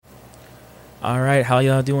All right, how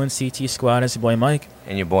y'all doing, CT Squad? It's your boy Mike.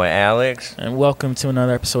 And your boy Alex. And welcome to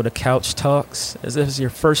another episode of Couch Talks. As this is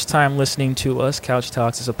your first time listening to us, Couch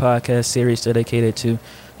Talks is a podcast series dedicated to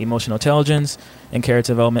emotional intelligence and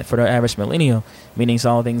character development for the average millennial, meaning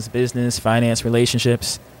all things business, finance,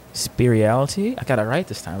 relationships, spirituality. I got it right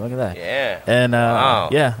this time. Look at that. Yeah. And wow.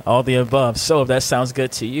 Yeah, all the above. So if that sounds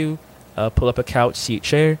good to you, pull up a couch, seat,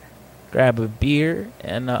 chair, grab a beer,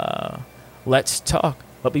 and let's talk.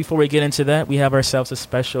 But before we get into that, we have ourselves a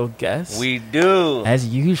special guest. We do. As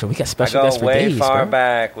usual, we got special guests for days. I go way far bro.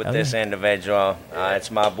 back with this individual.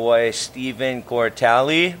 It's my boy Stephen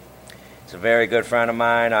Cortelli. He's a very good friend of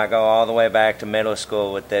mine. I go all the way back to middle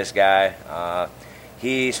school with this guy.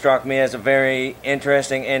 He struck me as a very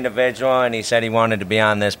interesting individual, and he said he wanted to be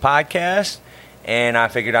on this podcast. And I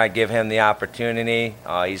figured I'd give him the opportunity.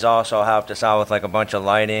 He's also helped us out with like a bunch of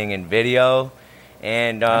lighting and video.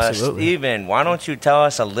 And Steven, why don't you tell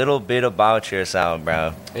us a little bit about yourself,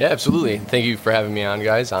 bro? Yeah, absolutely. Thank you for having me on,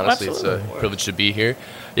 guys. Honestly, It's a privilege to be here.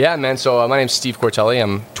 Yeah, man. So my name's Steve Cortelli.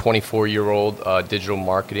 I'm a 24-year-old digital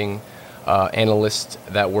marketing analyst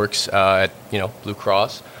that works at Blue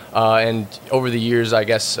Cross. And over the years, I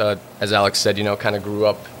guess, as Alex said, kind of grew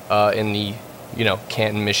up in the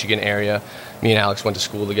Canton, Michigan area. Me and Alex went to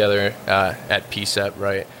school together at PSEP,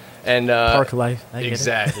 right? And park life.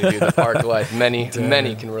 Exactly, dude, the park life. Many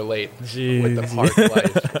can relate with the park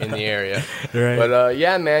life in the area. Right. But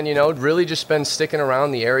yeah, man, really just been sticking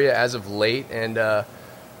around the area as of late, and I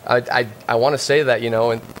want to say that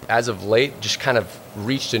and as of late, just kind of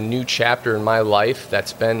reached a new chapter in my life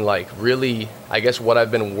that's been like really, I guess, what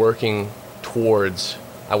I've been working towards.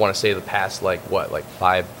 I want to say the past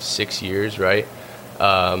 5-6 years, right?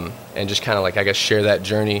 And just kind of I guess share that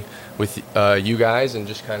journey with you guys, and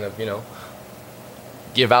just kind of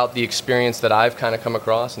give out the experience that I've kind of come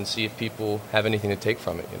across, and see if people have anything to take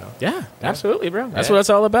from it. Yeah, absolutely, bro. That's what it's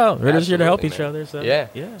all about. We're just here to help each other. So yeah.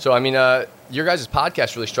 So I mean, your guys'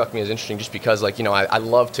 podcast really struck me as interesting, just because I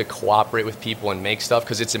love to cooperate with people and make stuff,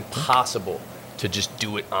 because it's impossible to just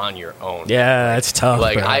do it on your own. Yeah, it's tough.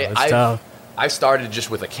 Bro. It's tough. I started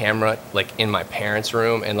just with a camera, in my parents'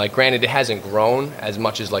 room, and granted, it hasn't grown as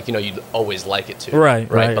much as you'd always like it to. Right.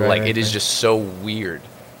 But it is just so weird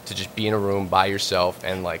to just be in a room by yourself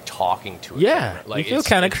and talking to it. Yeah, you feel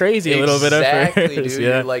kind of crazy a little bit at first. Exactly, dude.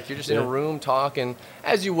 Yeah. You're just in a room talking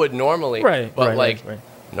as you would normally. Right. But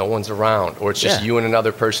no one's around, or it's just you and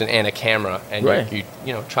another person and a camera, and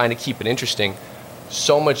you're trying to keep it interesting.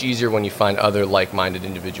 So much easier when you find other like-minded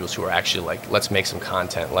individuals who are actually let's make some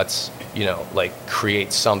content. Let's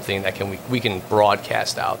create something that we can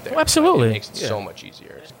broadcast out there. Well, absolutely, it makes it so much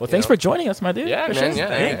easier. Well, thanks for joining us, my dude. Yeah, man. Yeah,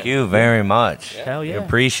 thank you very much. Yeah. Hell yeah, we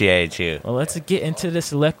appreciate you. Well, let's get into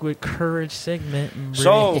this liquid courage segment.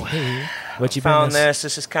 So, what you found this?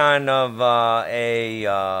 This is kind of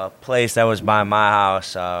a place that was by my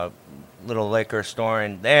house, little liquor store,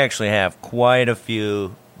 and they actually have quite a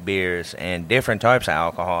few beers and different types of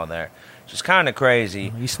alcohol there. It's kind of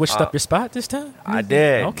crazy. You switched up your spot this time? I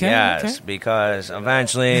did, okay, yes, because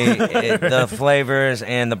eventually the flavors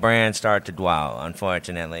and the brands start to dwell,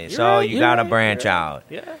 unfortunately. You got to branch out.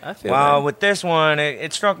 Yeah, I feel Well, with this one,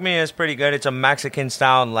 it struck me as pretty good. It's a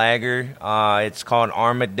Mexican-style lager. It's called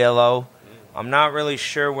Armadillo. I'm not really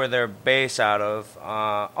sure where they're based out of.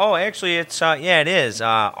 Actually, it is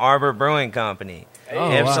Arbor Brewing Company.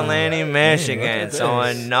 Ypsilanti, Michigan. So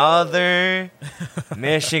another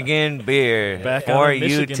Michigan beer for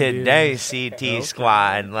you today, CT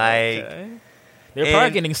Squad. They're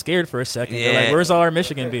probably getting scared for a second. Yeah. They're where's all our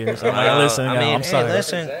Michigan beers? I'm sorry.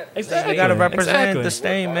 Listen, you got to represent the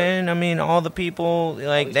state, man. I mean, all the people,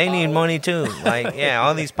 they need money too.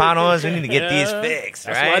 All these potholes, we need to get these fixed,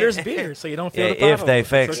 right? That's why there's beer, so you don't feel the potholes. If they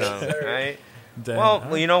fix them, right?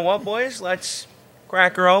 Well, you know what, boys? Let's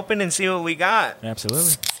crack her open and see what we got.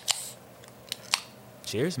 Absolutely.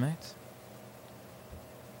 Cheers, Max.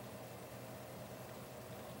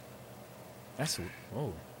 It's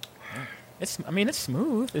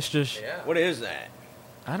smooth. It's just. Yeah. What is that?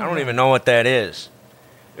 I don't even know what that is.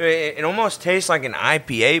 It almost tastes like an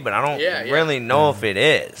IPA, but I don't really know if it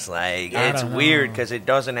is. It's weird because it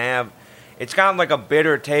doesn't have. It's got a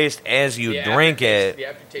bitter taste as you drink it. The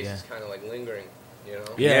aftertaste is kind of lingering.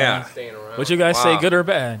 Yeah. Staying around. What you guys say, good or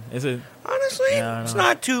bad? Is it? Honestly, it's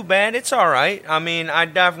not too bad. It's all right. I mean,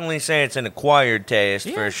 I'd definitely say it's an acquired taste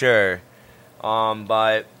for sure.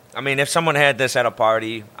 But I mean, if someone had this at a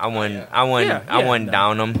party, I wouldn't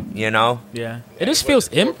down them. Yeah. It just feels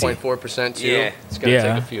empty. 4.4% too. Yeah. It's gonna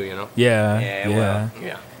take a few. Yeah.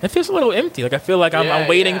 It feels a little empty. I feel like I'm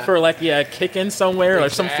waiting for a kick in somewhere or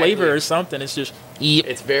some flavor or something. It's just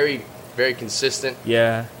It's very, very consistent.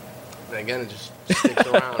 Yeah. And again, it just sticks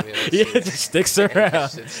around. You know, It just sticks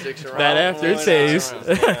around. It sticks around. That aftertaste.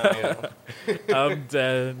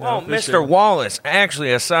 Well, for Mr. sure. Wallace,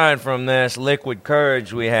 actually, aside from this liquid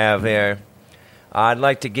courage we have here, I'd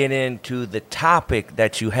like to get into the topic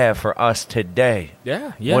that you have for us today.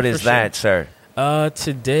 Yeah. What is that, sir?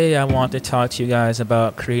 Today I want to talk to you guys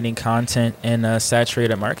about creating content in a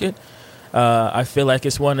saturated market. I feel like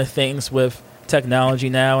it's one of the things with technology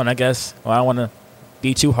now, and I guess, I don't want to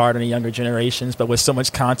be too hard on the younger generations, but with so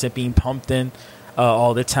much content being pumped in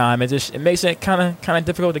all the time, it makes it kind of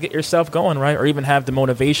difficult to get yourself going, right? Or even have the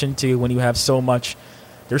motivation to, when you have so much.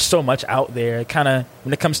 There's so much out there. Kind of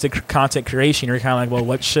when it comes to content creation, you're kind of like, well,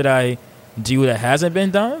 what should I do that hasn't been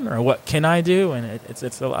done, or what can I do? And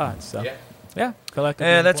it's a lot. So yeah, I feel like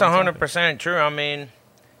that's 100% true. I mean,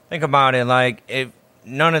 think about it. Like, if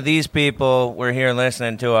none of these people were here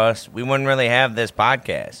listening to us, we wouldn't really have this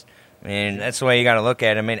podcast. I mean, that's the way you got to look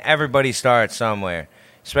at it. I mean, everybody starts somewhere,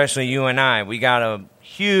 especially you and I. We got a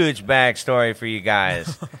huge backstory for you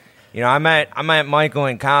guys. I met Michael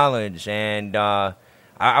in college, and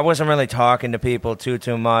I wasn't really talking to people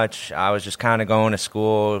too much. I was just kind of going to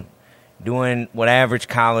school, doing what average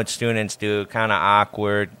college students do, kind of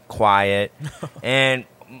awkward, quiet. And,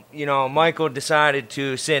 Michael decided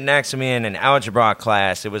to sit next to me in an algebra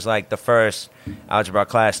class. It was like the first algebra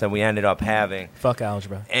class that we ended up having. Fuck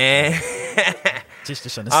algebra. And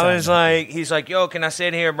just I was like, he's like, yo, can I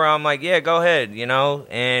sit here, bro? I'm like, yeah, go ahead,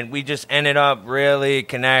 And we just ended up really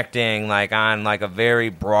connecting, like, on, like, a very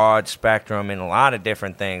broad spectrum in a lot of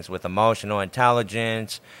different things with emotional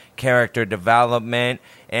intelligence, character development,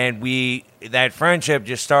 and that friendship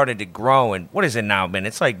just started to grow. And what has it now been?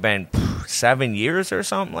 It's, like, been 7 years or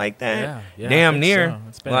something like that. Yeah, damn near. So.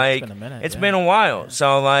 It's been a minute. It's been a while. Yeah.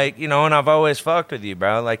 So, like, and I've always fucked with you,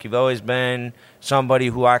 bro. Like, you've always been somebody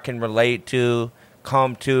who I can relate to,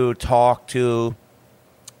 come to, talk to,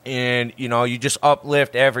 and you just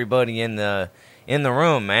uplift everybody in the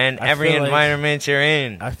room, man. Every environment you're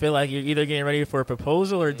in. I feel like you're either getting ready for a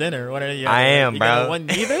proposal or dinner. What are you? I am, bro. One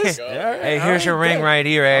need this? Hey, here's your ring right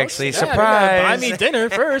here. Actually, surprise! Buy me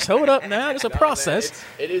dinner first. Hold up, now it's a process.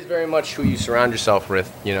 Man, it is very much who you surround yourself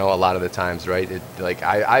with. A lot of the times, right?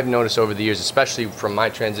 I've noticed over the years, especially from my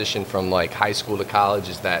transition from like high school to college,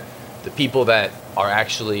 is that the people that are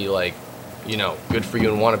actually like, good for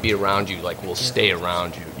you and want to be around you, like, will stay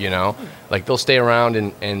around you, Like, they'll stay around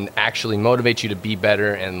and actually motivate you to be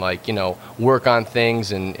better and, like, work on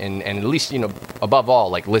things and at least, above all,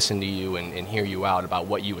 like, listen to you and hear you out about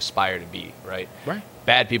what you aspire to be, right? Right.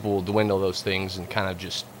 Bad people will dwindle those things and kind of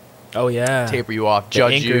just taper you off,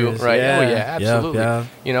 judge you, right? Yeah. Oh, yeah, absolutely. Yeah.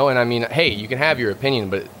 And I mean, hey, you can have your opinion,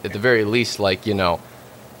 but at the very least, like,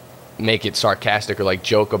 make it sarcastic or, like,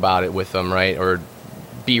 joke about it with them, right? Or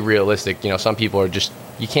be realistic. Some people are just,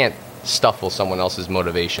 you can't stifle someone else's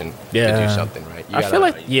motivation to do something, right? You I feel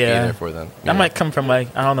like be there for them. That might come from,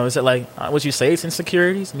 like, I don't know, is it like, would you say it's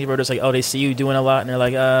insecurities? And people are just like, oh, they see you doing a lot and they're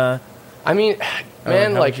like, I mean,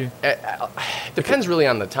 man, like, it depends really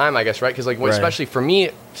on the time, I guess, right? Because, like, especially for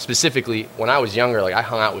me specifically, when I was younger, like, I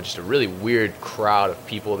hung out with just a really weird crowd of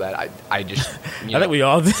people that I just, I think we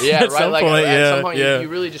all did. Yeah, at right. Some like, point, at yeah, some point, yeah. you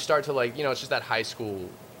really just start to, like, it's just that high school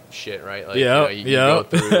shit, right? Like, you go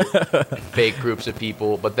through fake groups of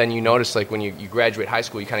people, but then you notice, like, when you graduate high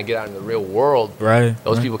school, you kind of get out into the real world. Right.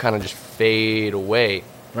 Those people kind of just fade away.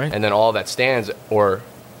 Right. And then all that stands or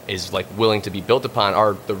is, like, willing to be built upon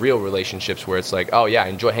are the real relationships where it's like, oh, yeah, I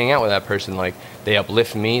enjoy hanging out with that person. Like, they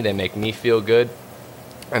uplift me. They make me feel good.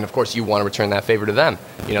 And, of course, you want to return that favor to them.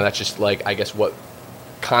 That's just, like, I guess what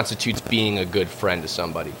constitutes being a good friend to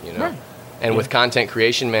somebody, Right. And with content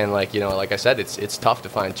creation, man, like, like I said, it's tough to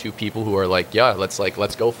find two people who are like, yeah, let's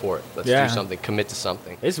go for it. Let's do something, commit to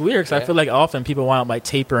something. It's weird because I feel like often people wind up, like,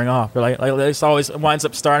 tapering off. Or like it's always winds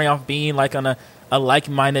up starting off being, like, on a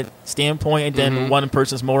like-minded standpoint, and then one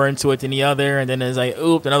person's more into it than the other, and then it's like,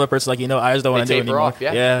 oop, another person's like, I just don't want to do it anymore. Off,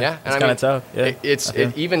 yeah. It's kind of tough.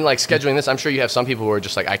 Yeah. Even like scheduling this, I'm sure you have some people who are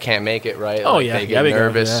just like, I can't make it, right? Oh, like, yeah. They get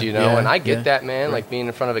nervous, Yeah. and I get that, man, like being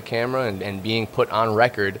in front of a camera and being put on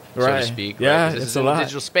record, so to speak. Yeah, right? This is in the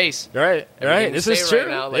digital space. Right. This is true. Right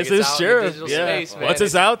now, like, this is true. Space, man. Once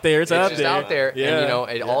it's out there, it's out there. Out there. Yeah.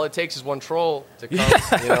 And, all it takes is one troll to come,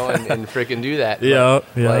 and freaking do that. Yeah.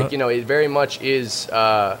 Like, it very much is,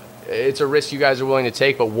 it's a risk you guys are willing to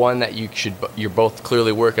take, but one that you're both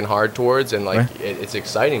clearly working hard towards, and like it's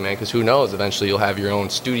exciting, man, because who knows, eventually you'll have your own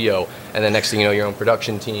studio, and then next thing you know, your own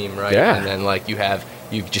production team, right? Yeah. And then like you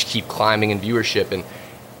just keep climbing in viewership, and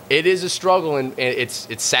It is a struggle, and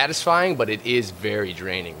it's satisfying, but it is very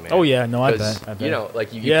draining, man. Oh yeah, no, I bet. You know,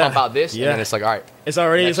 like you pump out this, and then it's like, all right, it's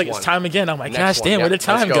already, it's like one. it's time again. I'm like, Next gosh damn, one. where did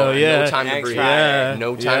time go? Yeah, no time to breathe. Yeah.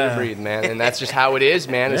 No time to breathe, man. And that's just how it is,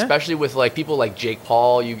 man. Especially with like people like Jake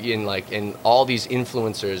Paul, and all these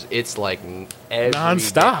influencers. It's like every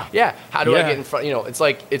nonstop. Day. Yeah. How do I get in front? You know,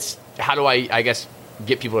 it's how do I guess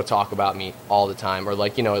get people to talk about me all the time, or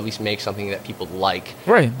like, you know, at least make something that people like.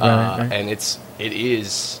 Right. And it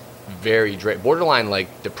is very borderline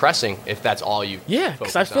like depressing if that's all you. Yeah,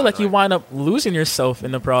 because I feel like you wind up losing yourself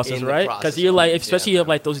in the process, right? Because you're like, especially you have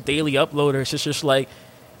like those daily uploaders. It's just like,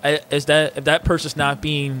 if that person's not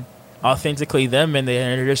being authentically them and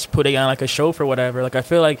they're just putting on like a show for whatever, like I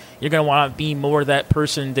feel like you're gonna want to be more that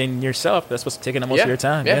person than yourself. That's what's taking up most of your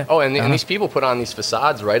time. Yeah. Oh, and these people put on these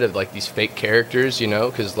facades, right, of like these fake characters, you know,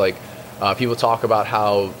 because like people talk about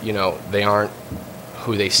how, you know, they aren't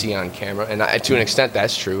who they see on camera, and to an extent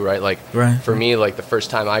that's true, right? Like for me, like the first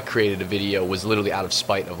time I created a video was literally out of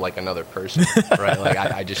spite of like another person, right? Like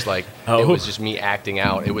I just like it was just me acting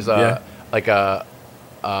out. It was like you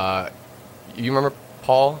remember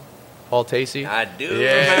Paul Tacey? I do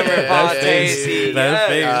remember Paul Tacey.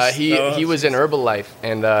 He was in Herbalife,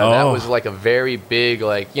 and that was like a very big,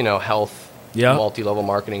 like, you know, health multi-level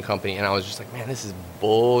marketing company, and I was just like, man, this is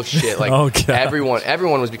bullshit. Like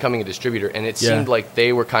everyone was becoming a distributor, and it seemed like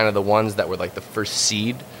they were kind of the ones that were like the first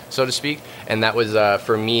seed, so to speak. And that was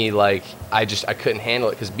for me, like I couldn't handle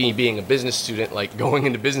it, because me being a business student, like going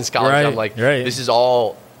into business college, I'm like, this is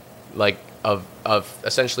all like of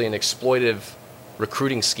essentially an exploitive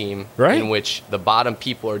recruiting scheme in which the bottom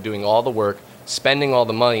people are doing all the work, spending all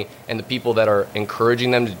the money, and the people that are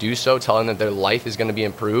encouraging them to do so, telling them their life is going to be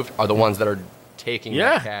improved, are the ones that are taking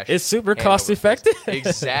that cash. It's super cost effective.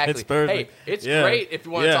 Exactly. It's perfect. Hey, it's great if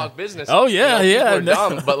you want to talk business. Oh yeah, you know, people are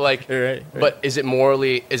dumb, but like, but is it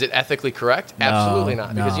ethically correct? No, Absolutely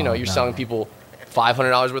not, because you know you're selling people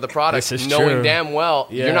 $500 worth of product, knowing true. damn well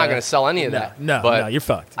you're not going to sell any of that. No, you're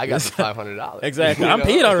fucked. I got the $500. Exactly. I'm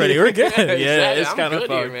paid already. We're good. Yeah, it's kind of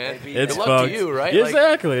fucked here, man. It's good fucked. luck to you, right?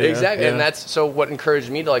 Exactly. Exactly. And that's so what encouraged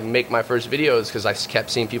me to like make my first videos, because I kept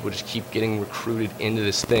seeing people just keep getting recruited into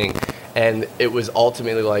this thing, and it was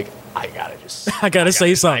ultimately like, I gotta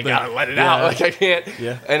say something. I gotta let it out. Like I can't.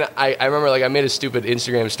 Yeah. And I remember like I made a stupid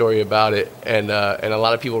Instagram story about it, and a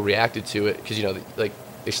lot of people reacted to it, because you know like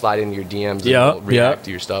they slide into your DMs and they'll react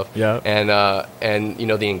to your stuff. Yeah. And you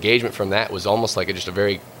know the engagement from that was almost like just a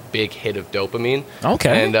very big hit of dopamine.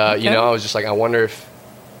 Okay. And you know, I was just like, I wonder if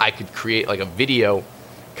I could create like a video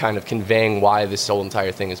kind of conveying why this whole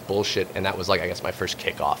entire thing is bullshit. And that was like, I guess, my first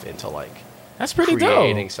kickoff into like that's pretty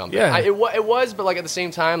creating dope. Something. Yeah. It was, but like at the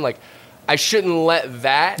same time, like I shouldn't let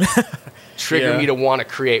that trigger me to want to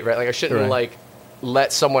create, right? Like I shouldn't like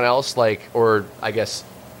let someone else like, or I guess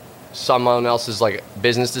someone else's like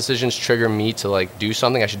business decisions trigger me to like do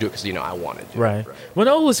something. I should do it because, you know, I want to do it. Right. Well,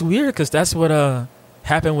 no, it was weird because that's what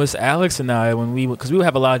happened with Alex and I when because we would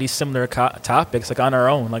have a lot of these similar topics like on our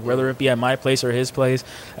own, like whether it be at my place or his place,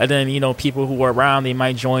 and then you know people who were around, they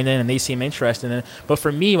might join in and they seem interested in it. But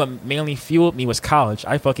for me, what mainly fueled me was college.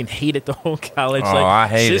 I fucking hated the whole college I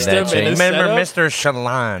hated system. That remember Mr.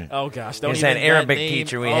 Shalan? Oh gosh, don't he's even that Arabic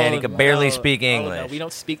teacher we had. He could barely speak English. No, we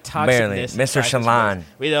don't speak toxicness. Barely, Mr. Shalan.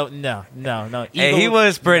 We don't. No. Hey, he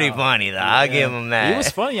was pretty funny though. I'll give him that. He was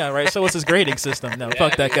funny, all right. So was his grading system. No,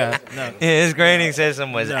 fuck that guy. No, his grading system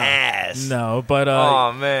was ass. No, but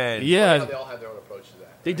oh man, yeah, they all have their own approach to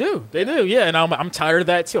that. They do, yeah. And I'm tired of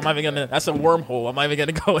that too. I'm not even gonna. That's a wormhole. I'm not even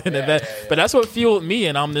gonna go into that. But that's what fueled me,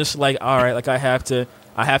 and I'm just like, all right, like I have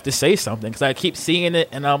to say something because I keep seeing it,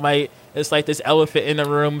 and I'm like, it's like this elephant in the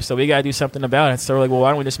room, so we gotta do something about it. So we're like, well,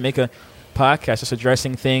 why don't we just make a podcast just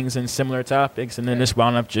addressing things and similar topics, and then this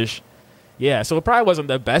wound up just. Yeah, so it probably wasn't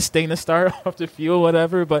the best thing to start off to fuel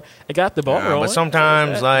whatever, but it got the ball rolling. But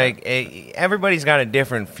sometimes, like, everybody's got a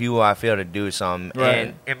different fuel, I feel, to do something. Right.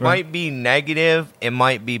 And it might be negative, it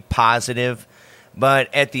might be positive,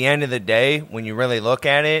 but at the end of the day, when you really look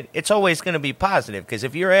at it, it's always going to be positive. Because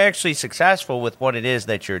if you're actually successful with what it is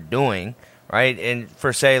that you're doing, right, and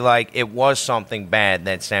for, say, like, it was something bad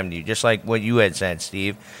that stemmed you, just like what you had said,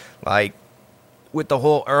 Steve, like, with the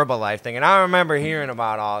whole Herbalife thing, and I remember hearing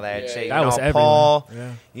about all that shit. That was Paul,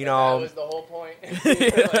 you know, that was the whole point.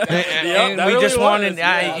 and we really just wanted.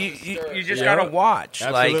 You just gotta watch,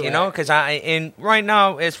 absolutely. Like, you know, because and right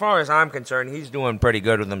now, as far as I'm concerned, he's doing pretty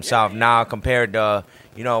good with himself now compared to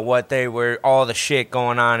what they were, all the shit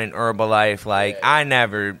going on in Herbalife. Like I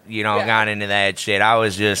never, got into that shit. I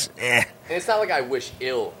was just. And it's not like I wish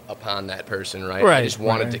ill upon that person, right? I just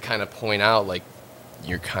wanted to kind of point out, like.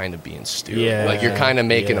 you're kind of being stupid. Yeah. Like, you're kind of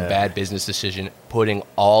making a Yeah. bad business decision, putting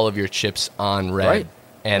all of your chips on red. Right.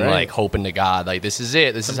 And Right. like hoping to God, like, this is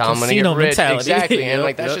it. This is Some how I'm gonna get casino rich. mentality. Exactly, and Yep,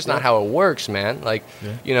 like that's yep, just yep. not how it works, man. Like,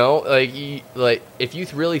 you know, like if you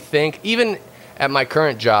really think, even at my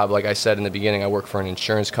current job, like I said in the beginning, I work for an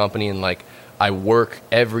insurance company, and like I work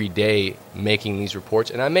every day making these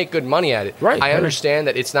reports, and I make good money at it. Right. I understand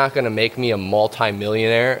that it's not going to make me a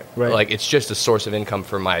multi-millionaire. Right. Like, it's just a source of income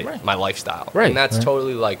for my lifestyle, Right. and that's Right.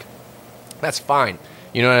 totally like, that's fine.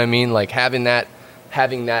 You know what I mean? Like having that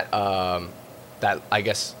I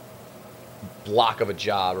guess block of a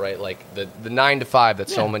job, right? Like the 9 to 5 that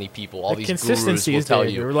so many people, all The these consistency gurus will is tell there,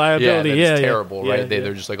 you, the reliability, that yeah, it's yeah. terrible, Yeah, right? yeah.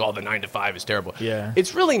 They're just like, oh, the 9 to 5 is terrible. Yeah.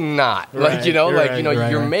 It's really not. Right, Like, you know, you're like, right, you know, you're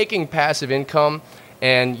you're right. making passive income,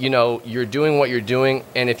 and you know, you're doing what you're doing,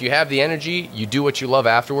 and if you have the energy, you do what you love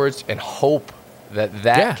afterwards, and hope that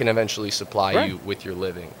Yeah. can eventually supply Right. you with your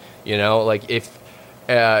living. You know, like if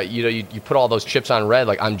you know, you put all those chips on red,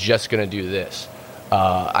 like, I'm just gonna do this.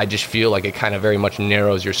 I just feel like it kind of very much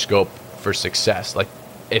narrows your scope for success. Like,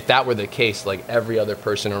 if that were the case, like, every other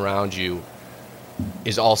person around you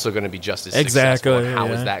is also going to be just as successful. And how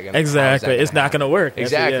is that going to Exactly. It's not going to work.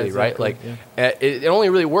 That's it, yeah, Exactly, right? exactly, Like, it only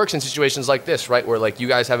really works in situations like this, right? Where, like, you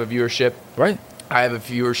guys have a viewership. Right. I have a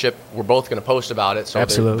viewership. We're both going to post about it. So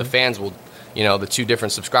Absolutely. the fans will, you know, the two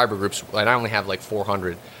different subscriber groups, and I only have like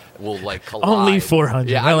 400, will like collide. Only 400.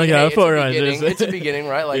 Yeah, I only got it's 400. It's a beginning,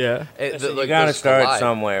 right? Like, Yeah. Listen, like, you gotta those start collide.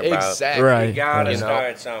 somewhere, bro. Exactly. Right. You gotta You know?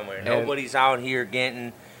 start somewhere. And- Nobody's out here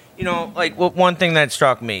getting, you know, like, one thing that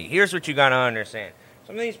struck me. Here's what you gotta understand.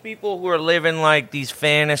 Some of these people who are living like these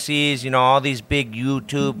fantasies, you know, all these big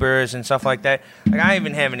YouTubers and stuff like that. Like, I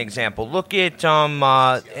even have an example. Look at and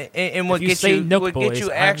what If you gets say you Nook what Boys, gets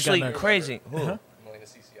you I'm actually gonna- crazy. Who? Melina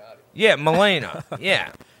Ciciotti. Yeah, Melena. Yeah.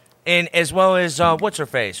 And as well as, what's her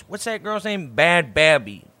face? What's that girl's name? Bad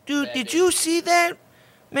Babby. Dude, did you see that?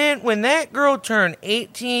 Man, when that girl turned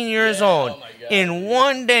 18 years old, oh my God, in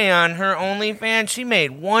one day on her OnlyFans, she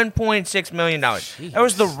made $1.6 million. That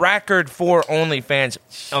was the record for OnlyFans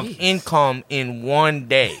of Jeez. income in one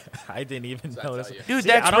day. I didn't even notice. Dude, See,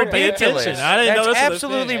 that's I don't pay ridiculous. attention. I didn't That's know this was a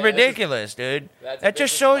absolutely thing. ridiculous, dude. That's a That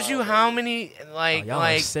just business shows you model, how baby. many, like, y'all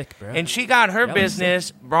are sick, bro. and she got her Y'all are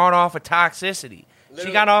business brought off of toxicity. She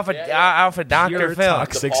Literally, got off of yeah. off of Dr. Pure Phil.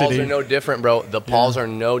 toxic. The Pauls Toxicity. are no different, bro. The Pauls are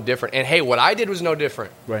no different. And hey, what I did was no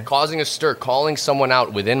different. Right. Causing a stir, calling someone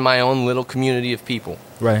out within my own little community of people.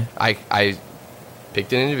 Right. I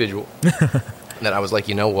picked an individual that I was like,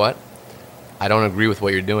 you know what? I don't agree with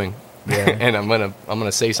what you're doing, and I'm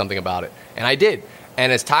gonna say something about it. And I did.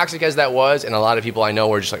 And as toxic as that was, and a lot of people I know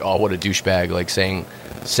were just like, oh, what a douchebag, like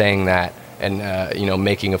saying that, and you know,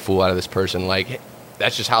 making a fool out of this person. Like,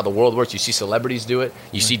 that's just how the world works. You see celebrities do it.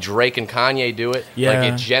 You see Drake and Kanye do it. Yeah.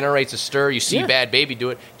 Like, it generates a stir. You see Yeah. Bad Baby do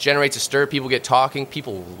it. Generates a stir. People get talking.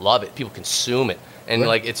 People love it. People consume it. And Right.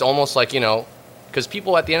 like, it's almost like, you know, because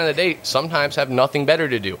people at the end of the day sometimes have nothing better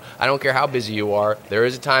to do. I don't care how busy you are. There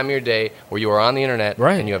is a time in your day where you are on the internet,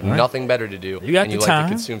 Right, and you have right. nothing better to do. You got and you the like time. to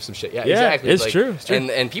consume some shit. Yeah, Yeah, exactly. it's Like, true, it's true.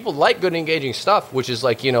 And people like good engaging stuff, which is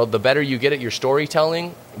like, you know, the better you get at your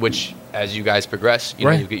storytelling, which as you guys progress, you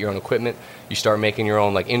know, Right. you get your own equipment, you start making your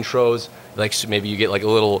own like intros, like, so maybe you get like a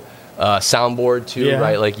little soundboard too, Yeah,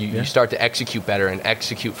 right? Like, you yeah. start to execute better and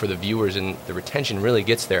execute for the viewers, and the retention really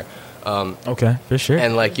gets there. Okay, for sure.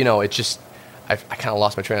 And like, you know, it just, I kind of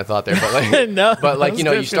lost my train of thought there, but like, No, but like, that you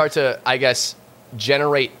know, was you good. start to, I guess,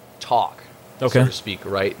 generate talk, Okay. so to speak,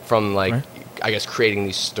 right? From like, Right. I guess, creating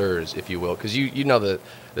these stirs, if you will, because you know the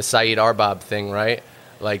Saeed Arbab thing, right?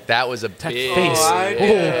 Like, that was a That big face. I Oh,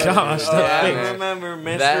 did. gosh, that I face. remember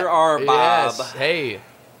Mr. that- Arbob. yes, hey,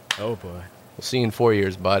 Oh boy. we'll see you in 4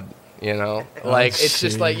 years, bud. You know, like, it's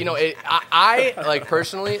just like, you know, I like,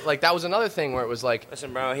 personally, like, that was another thing where it was like,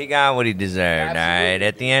 Listen, bro, he got what he deserved, all right? Absolutely,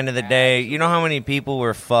 At the end of the day, you know how many people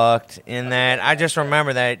were fucked in that? I just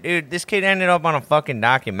remember that. Dude, this kid ended up on a fucking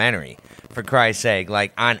documentary, for Christ's sake,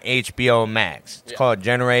 like, on HBO Max. It's called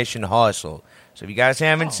Generation Hustle. So if you guys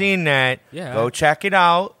haven't seen that, Yeah. go check it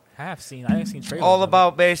out. I have seen trailers. All of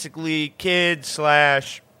about basically kids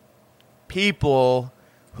 / people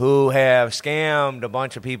who have scammed a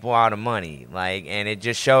bunch of people out of money, like, and it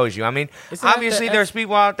just shows you. I mean, Isn't that obviously the- there's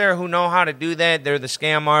people out there who know how to do that. They're the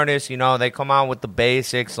scam artists, you know. They come out with the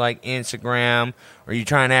basics like Instagram, or you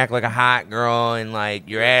try and act like a hot girl, and like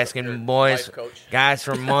you're asking your boys, life coach. guys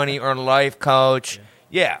for money or life coach.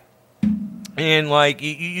 Yeah. And like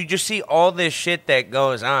you just see all this shit that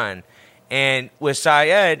goes on, and with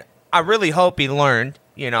Syed, I really hope he learned.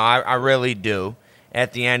 You know, I really do.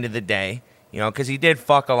 At the end of the day. You know, because he did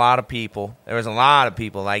fuck a lot of people. There was a lot of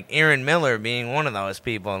people, like Aaron Miller being one of those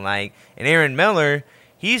people. Like, and Aaron Miller,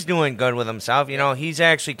 he's doing good with himself. You know, he's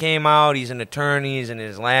actually came out. He's an attorney. He's in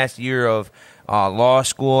his last year of law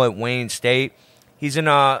school at Wayne State. He's an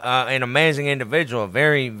amazing individual,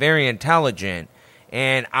 very, very intelligent.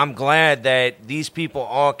 And I'm glad that these people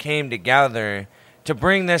all came together to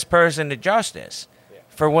bring this person to justice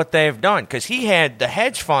for what they've done. Because he had the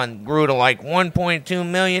hedge fund grew to like $1.2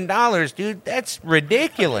 million, dude. That's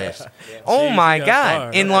ridiculous. Oh, Jeez, my you got God.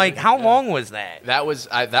 far, And, right? like, how long was that? That was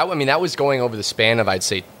going over the span of, I'd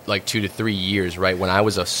say, like 2 to 3 years, right? When I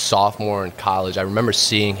was a sophomore in college, I remember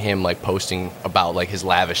seeing him like posting about like his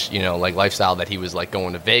lavish, like lifestyle, that he was like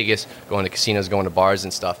going to Vegas, going to casinos, going to bars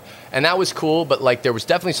and stuff. And that was cool, but like there was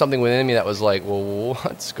definitely something within me that was like, well,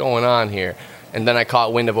 what's going on here? And then I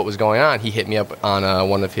caught wind of what was going on. He hit me up on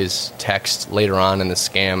one of his texts later on in the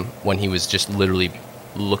scam when he was just literally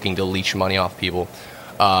looking to leech money off people.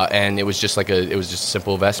 And it was just a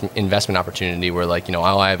simple investment opportunity where like,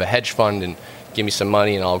 I have a hedge fund and give me some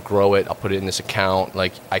money and I'll grow it. I'll put it in this account.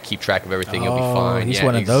 Like I keep track of everything. You'll be fine. He's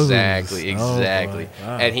one of those. Exactly. Oh,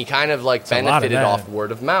 wow. And he kind of like It's a lot of benefited that. off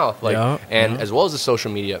word of mouth, as well as the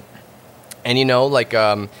social media. And he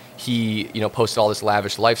posted all this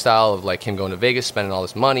lavish lifestyle of like him going to Vegas, spending all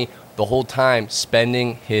this money, the whole time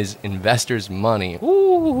spending his investors' money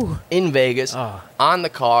in Vegas, on the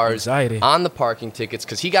cars, Anxiety. on the parking tickets,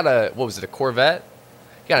 because he got a Corvette?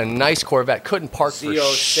 He got a nice Corvette. Couldn't park for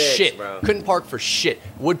CO6, shit. bro. Couldn't park for shit.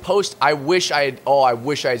 Would post. I wish I had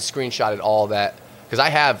screenshotted all that. Because I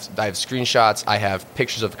have screenshots, I have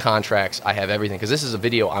pictures of contracts, I have everything. Because this is a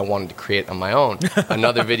video I wanted to create on my own.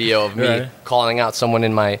 Another video of me Right. calling out someone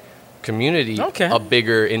in my community, Okay. a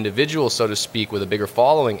bigger individual, so to speak, with a bigger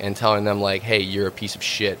following, and telling them like, "Hey, you're a piece of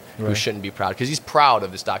shit who Right. shouldn't be proud." Because he's proud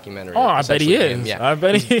of this documentary. Oh, I bet he essentially, is. him. Yeah. I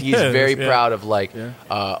bet he He's is. very Yeah. proud of like,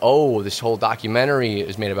 Yeah. this whole documentary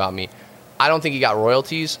is made about me. I don't think he got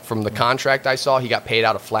royalties from the contract I saw. He got paid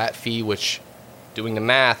out a flat fee, which, doing the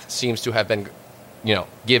math, seems to have been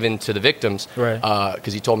given to the victims, Right.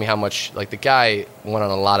 Because he told me how much, like, the guy went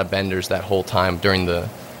on a lot of benders that whole time during the,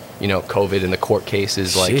 COVID and the court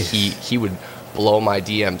cases. Like, Jeez. he would blow my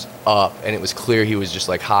DMs up, and it was clear he was just,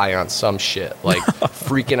 like, high on some shit, like,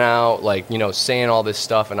 freaking out, like, saying all this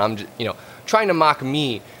stuff, and I'm just, trying to mock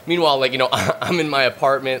me. Meanwhile, like, I'm in my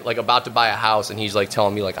apartment, like, about to buy a house, and he's, like,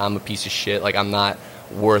 telling me, like, I'm a piece of shit, like, I'm not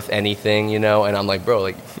worth anything, and I'm like, bro,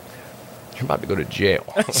 like, you're about to go to jail.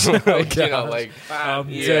 Like, like, That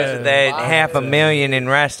 $500,000 in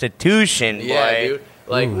restitution, boy. yeah, dude.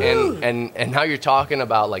 Like, and now you're talking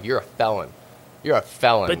about like you're a felon. You're a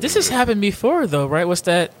felon. But this has happened before, though, right? What's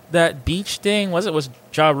that beach thing? Was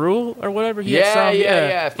Ja Rule or whatever? He had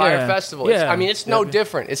Yeah. some, Fire Festival. Yeah. It's no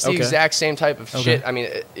different. It's the Okay. exact same type of Okay. shit. I mean,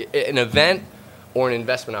 an event or an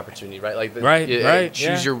investment opportunity, right? Like, Right,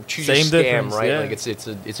 Choose yeah. your Same scam, difference, right? yeah. Like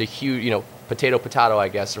it's a huge, potato, I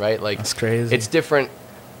guess, right? Like That's crazy. It's different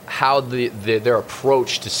how their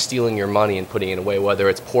approach to stealing your money and putting it away, whether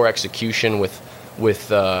it's poor execution with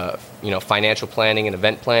financial planning and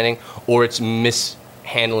event planning, or it's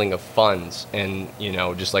mishandling of funds and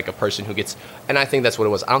just like a person who gets. And I think that's what it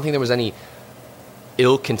was. I don't think there was any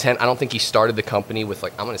ill content. I don't think he started the company with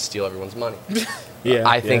like, I'm going to steal everyone's money.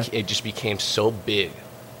 I think it just became so big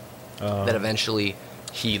that eventually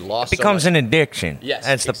he lost. It becomes an addiction. Yes,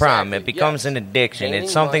 that's the problem. It exactly. becomes Yes. an addiction. Gaining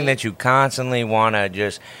It's something money. that you constantly want to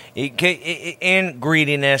just. And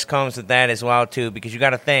greediness comes with that as well too, because you got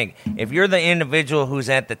to think, if you're the individual who's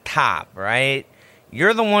at the top, right?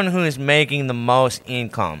 You're the one who is making the most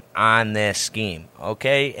income on this scheme,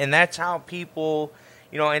 okay? And that's how people.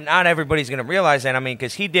 And not everybody's going to realize that. I mean,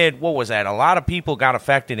 because he did, what was that? A lot of people got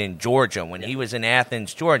affected in Georgia when he was in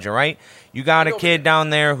Athens, Georgia, right? You got a kid down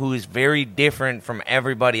there who's very different from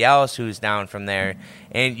everybody else who's down from there.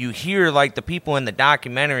 And you hear, like, the people in the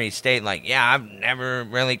documentary state, like, yeah, I've never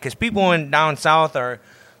really, because people down south are a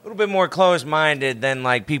little bit more closed-minded than,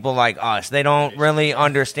 like, people like us. They don't really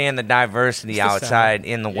understand the diversity outside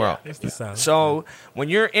in the world. It's the South. So when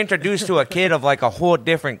you're introduced to a kid of, like, a whole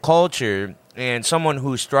different culture and someone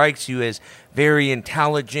who strikes you as very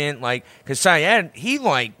intelligent, like, because Syed, he,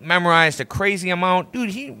 like, memorized a crazy amount. Dude,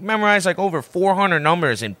 he memorized, like, over 400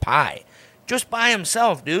 numbers in pi. Just by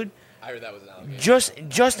himself, dude. I heard that was an allegation.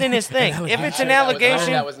 Just in his thing. If it's an I allegation,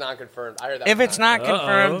 heard that was not confirmed. I heard that if was it's not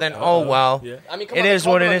confirmed, then oh well. Yeah. I mean, come It on, is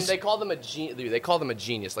what it is. They called him a genius. They called him a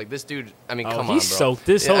genius. Like this dude. I mean, Oh, come he on, bro. soaked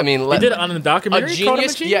this. Yeah, Whole, they did it on the documentary. A Called him a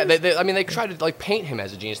genius? genius? Yeah, they tried to like paint him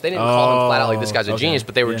as a genius. They didn't call him flat out like this guy's a okay. genius,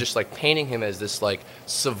 but they were Yeah. just like painting him as this like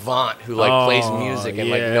savant who like plays music and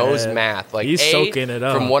like yeah. knows math. Like He's soaking it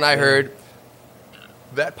up. From what I Yeah. heard,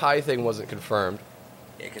 that pie thing wasn't confirmed.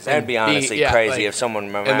 Because that'd be honestly crazy if someone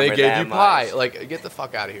remembered that. And they gave you much. pie. Like, get the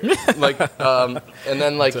fuck out of here. And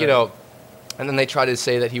then, like, you know, and then they try to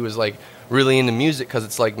say that he was, like, really into music because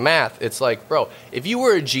it's like math. It's like, bro, if you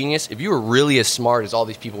were a genius, if you were really as smart as all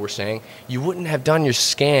these people were saying, you wouldn't have done your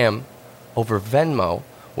scam over Venmo,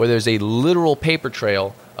 where there's a literal paper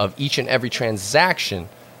trail of each and every transaction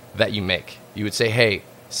that you make. You would say, hey,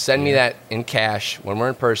 send me that in cash when we're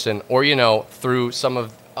in person, or, you know, through some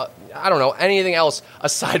of, I don't know, anything else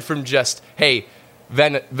aside from just, hey,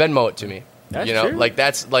 Venmo it to me. That's you know, true. like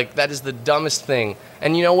that is the dumbest thing.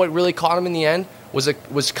 And you know what really caught him in the end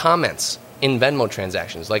was comments in Venmo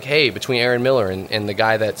transactions. Like, hey, between Aaron Miller and the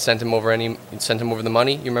guy that sent him over the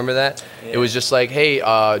money. You remember that? Yeah. It was just like, hey,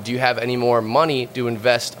 do you have any more money to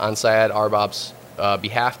invest on Syed Arbab's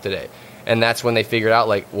behalf today? And that's when they figured out,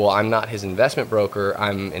 like, well, I'm not his investment broker,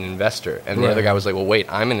 I'm an investor. And the other guy was like, well, wait,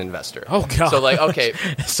 I'm an investor. Oh, God. So, like, okay.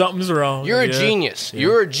 Something's wrong. You're a genius. Yeah.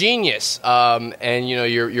 You're a genius. And, you know,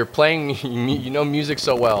 you're playing, you know, music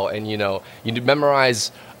so well. And, you know, you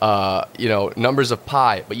memorize, you know, numbers of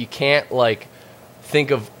pi. But you can't, like,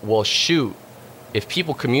 think of, well, shoot, if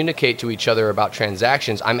people communicate to each other about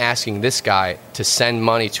transactions, I'm asking this guy to send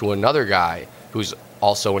money to another guy who's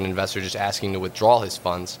also an investor just asking to withdraw his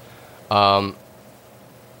funds.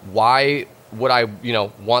 Why would I, you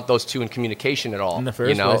know, want those two in communication at all? In the first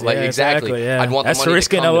you know, place, like exactly. Yeah. I'd want That's the money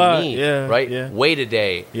risking to come a lot. to me, Yeah, right? yeah. Wait a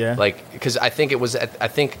day, yeah. Like, because I think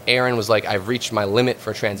Aaron was like, I've reached my limit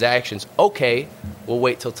for transactions. Okay, we'll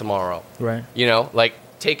wait till tomorrow. Right. You know, like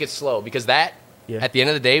take it slow because that. Yeah. At the end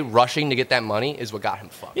of the day, rushing to get that money is what got him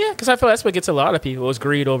fucked. Yeah, because I feel that's what gets a lot of people is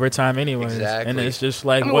greed over time, anyways. Exactly. And it's just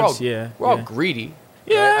like we're all greedy.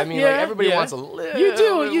 Yeah, right? I mean, like everybody wants a little. You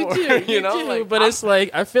do, you know. Like, but it's like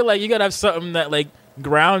I feel like you gotta have something that like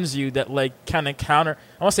grounds you, that like kind of I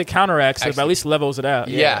won't say counteracts it, but at least levels it out.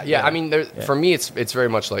 Yeah. I mean, for me, it's very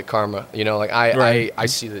much like karma. You know, like I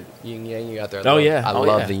see the yin yang you got there. I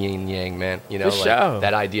love the yin yang, man. You know, like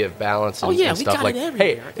that idea of balance and, and stuff. Like,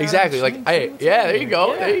 hey, exactly. Like, hey, there you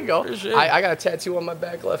go, there you go. Sure. I got a tattoo on my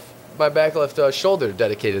back left shoulder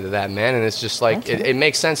dedicated to that, man. And it's just like it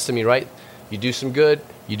makes sense to me, right? You do some good,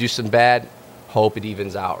 you do some bad, hope it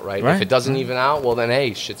evens out, right? If it doesn't even out, well then,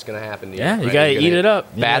 hey, shit's gonna happen to you. Yeah, right? you gotta eat it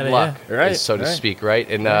up. Bad luck, so to speak, right?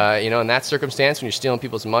 And you know, in that circumstance, when you're stealing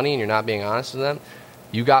people's money and you're not being honest with them,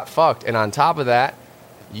 you got fucked. And on top of that,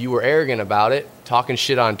 you were arrogant about it, talking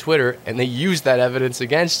shit on Twitter, and they used that evidence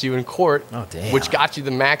against you in court, which got you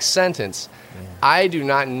the max sentence. Yeah. I do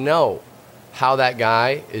not know how that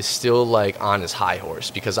guy is still like on his high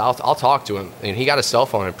horse, because I'll talk to him, and he got a cell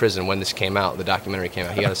phone in prison when this came out, the documentary came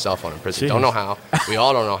out. He got a cell phone in prison. Don't know how. We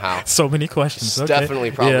all don't know how. So many questions. It's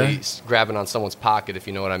definitely probably grabbing on someone's pocket, if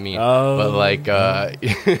you know what I mean. But like I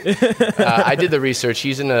did the research.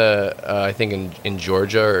 He's in I think in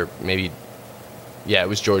Georgia, or maybe it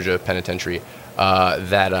was Georgia Penitentiary.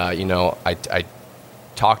 You know, I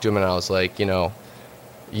talked to him and I was like, you know,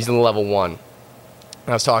 he's in level 1.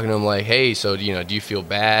 I was talking to him like, hey, so, you know, do you feel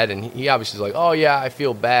bad? And he obviously was like, oh, yeah, I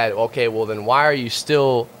feel bad. Okay, well, then why are you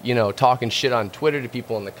still, you know, talking shit on Twitter to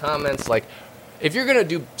people in the comments? Like, if you're going to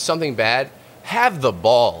do something bad, have the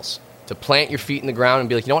balls to plant your feet in the ground and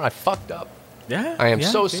be like, you know what, I fucked up. Yeah. I am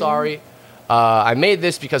so sorry. I made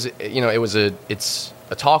this because, you know, it's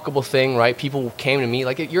a talkable thing, right? People came to me.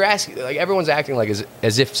 Like, you're asking, like, everyone's acting like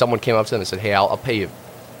as if someone came up to them and said, hey, I'll pay you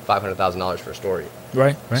 $500,000 for a story.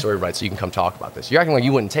 Right. Story right, so you can come talk about this. You're acting like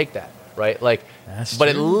you wouldn't take that, right? Like, that's but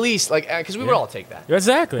true. At least, like, because we would all take that.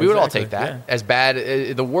 Exactly. We would all take that. As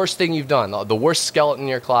bad, the worst thing you've done, the worst skeleton in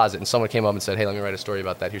your closet, and someone came up and said, hey, let me write a story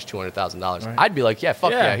about that. Here's $200,000. Right. I'd be like, yeah,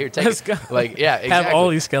 fuck yeah, here, take it. Go. Like, yeah, exactly. Have all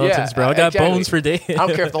these skeletons, bro. I got bones for days. I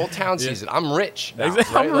don't care if the whole town sees it. I'm rich now,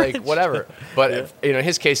 right? I'm rich. Like, whatever. But, if, you know, in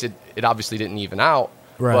his case, it obviously didn't even out.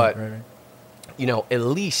 Right, but, you know,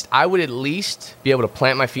 I would at least be able to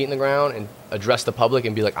plant my feet in the ground and address the public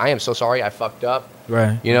and be like, I am so sorry, I fucked up.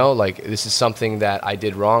 Right. You know, like, this is something that I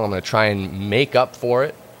did wrong. I'm going to try and make up for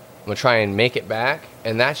it. I'm going to try and make it back.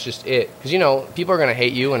 And that's just it. Because, you know, people are going to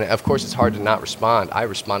hate you. And, of course, it's hard to not respond. I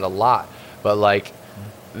respond a lot. But, like,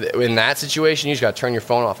 in that situation, you just got to turn your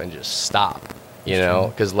phone off and just stop. You know?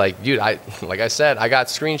 Because, like, dude, like I said, I got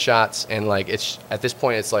screenshots. And, like, it's at this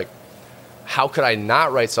point, it's like, how could I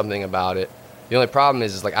not write something about it? The only problem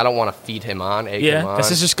is like, I don't want to feed him on, egg him on. Because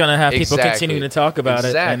it's just going to have people continuing to talk about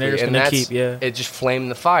it. And they're just going to keep, it just flamed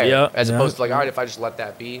the fire. As opposed to like, all right, if I just let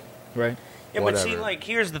that be. Right. Yeah, whatever. But see, like,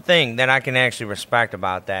 here's the thing that I can actually respect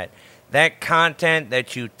about that. That content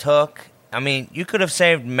that you took, I mean, you could have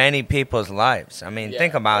saved many people's lives. I mean,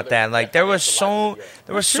 think about that. Like, there were so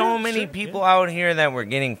many people out here that were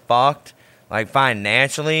getting fucked. like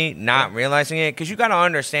financially, not realizing it. Because you got to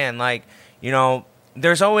understand, like, you know,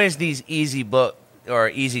 there's always these easy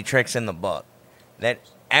tricks in the book that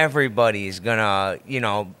everybody's gonna, you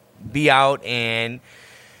know, be out and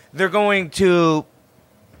they're going to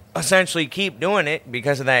essentially keep doing it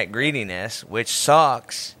because of that greediness, which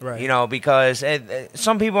sucks, you know, because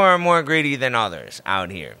some people are more greedy than others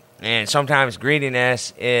out here. And sometimes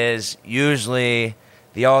greediness is usually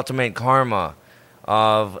the ultimate karma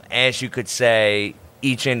of, as you could say,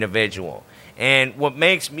 each individual. And what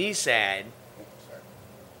makes me sad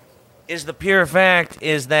is the pure fact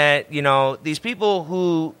is that, you know, these people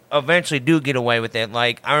who eventually do get away with it,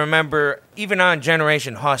 like I remember even on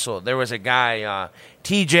Generation Hustle, there was a guy,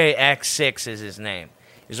 TJX6 is his name.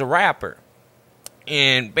 He's a rapper.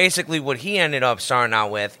 And basically what he ended up starting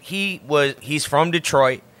out with, he's from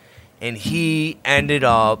Detroit, and he ended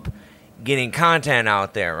up getting content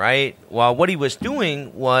out there, right? Well, what he was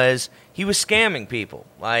doing was he was scamming people.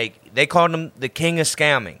 Like, they called him the king of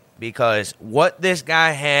scamming. Because what this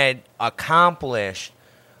guy had accomplished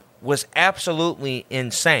was absolutely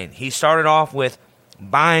insane. He started off with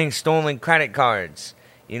buying stolen credit cards,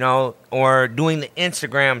 you know, or doing the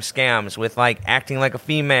Instagram scams with, like, acting like a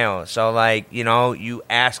female. So, like, you know, you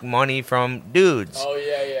ask money from dudes. Oh,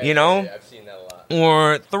 yeah. You know? Yeah, I've seen that a lot.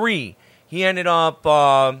 Or 3, he ended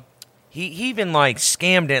up... He even, like,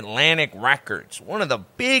 scammed Atlantic Records, one of the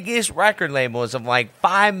biggest record labels of, like,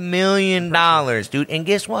 $5 million, dude. And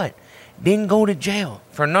guess what? Didn't go to jail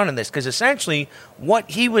for none of this. Because essentially,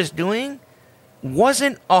 what he was doing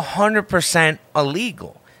wasn't 100%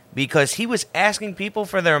 illegal. Because he was asking people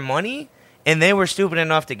for their money, and they were stupid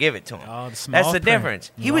enough to give it to him. Oh, the small That's the print.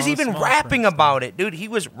 difference. He was even rapping about it, dude. He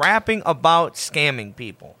was rapping about scamming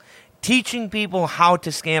people. Teaching people how to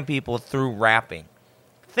scam people through rapping.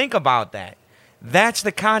 Think about that. That's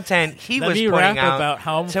the content he was putting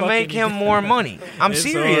out to make him more money. I'm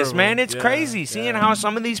serious, horrible. man. It's crazy seeing how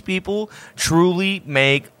some of these people truly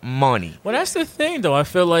make money. Well, that's the thing, though. I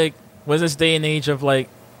feel like with this day and age of, like,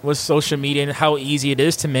 with social media and how easy it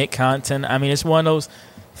is to make content, I mean, it's one of those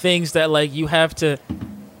things that, like, you have to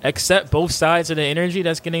accept both sides of the energy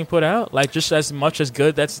that's getting put out. Like, just as much as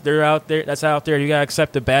good that's out there, you got to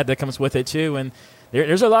accept the bad that comes with it, too. And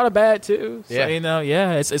there's a lot of bad too. So, you know,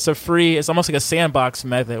 it's almost like a sandbox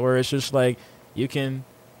method where it's just like you can.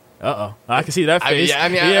 I can see that face.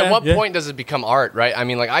 At what point does it become art, right? I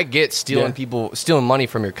mean, like, I get stealing money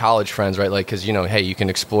from your college friends, right? Like, because, you know, hey, you can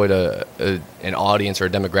exploit an audience or a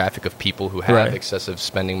demographic of people who have excessive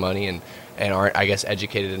spending money and aren't, I guess,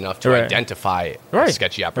 educated enough to identify a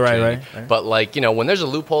sketchy opportunity. Right. But, like, you know, when there's a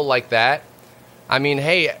loophole like that, I mean,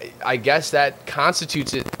 hey, I guess that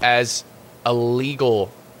constitutes it as a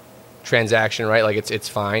legal transaction, right? Like, it's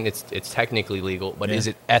fine, it's technically legal, but is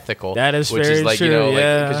it ethical? That is which very is like true. You know,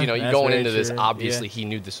 yeah, like, because, you know, you going into this, obviously he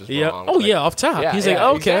knew this was wrong. Oh, like, off top. He's like,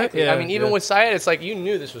 okay. Exactly. I mean, even with Syed, it's like you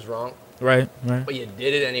knew this was wrong, right? But you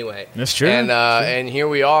did it anyway. That's true. And here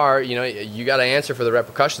we are. You know, you got to answer for the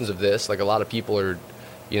repercussions of this. Like, a lot of people are,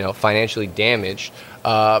 you know, financially damaged.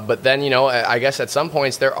 But then, you know, I guess at some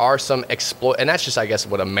points there are some and that's just, I guess,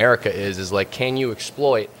 what America is like, can you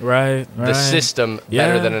exploit the system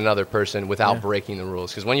better than another person without breaking the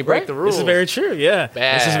rules? Because when you break the rules, this is very true. Yeah,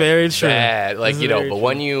 this is very true. Bad, like, you know, but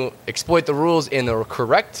when you exploit the rules in the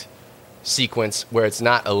correct sequence where it's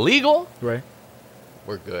not illegal, right?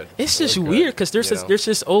 We're good. It's just weird because there's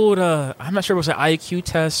this old I'm not sure if it was an IQ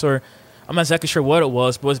test or I'm not exactly sure what it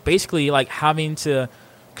was, but it was basically like having to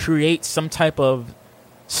create some type of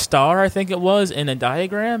star, I think it was, in a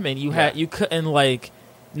diagram, and you couldn't, like,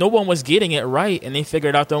 no one was getting it right, and they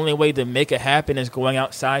figured out the only way to make it happen is going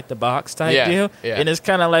outside the box type deal. And it's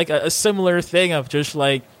kind of like a similar thing of just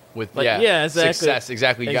like with exactly. Success,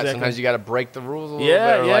 exactly. Sometimes you got to break the rules a little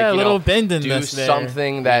bit, or, like, a little bending, do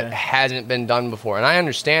something that hasn't been done before. And I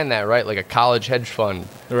understand that, right? Like, a college hedge fund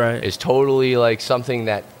is totally like something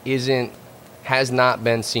that has not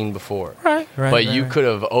been seen before. Right. But you could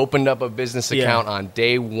have opened up a business account on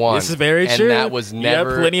day one. This is very true. And that was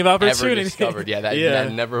never plenty of opportunity. Ever discovered.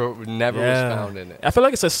 That never was found in it. I feel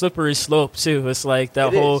like it's a slippery slope too. It's like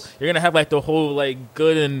you're going to have like the whole like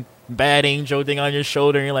good and bad angel thing on your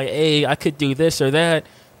shoulder, and you're like, hey, I could do this or that.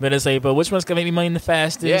 But it's like, but which one's going to make me money the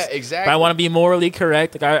fastest? Yeah, exactly. If I want to be morally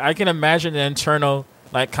correct, like I can imagine the internal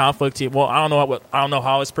like conflict. Well, I don't know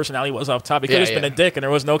how his personality was off top. He could have been a dick and there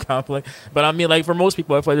was no conflict. But I mean, like, for most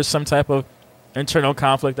people, I feel like there's some type of internal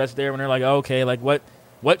conflict that's there when they're like, okay, like what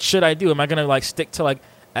should I do? Am I gonna like stick to like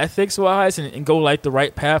ethics wise and go like the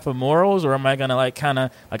right path of morals, or am I gonna like kind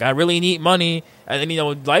of like I really need money and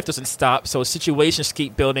then, life doesn't stop, so situations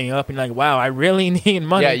keep building up and like, wow, I really need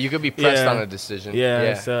money. Yeah, you could be pressed on a decision.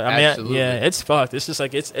 Yeah, so I mean, absolutely. it's fucked. It's just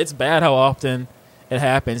like it's bad how often it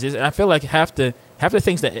happens. I feel like half the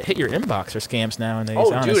things that hit your inbox are scams nowadays.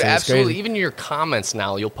 Oh, honestly. dude, It's absolutely. crazy. Even your comments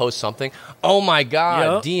now, you'll post something. Oh my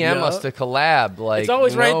God, DM us to collab. Like, it's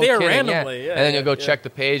always right there kidding, randomly. Yeah, and then you'll go check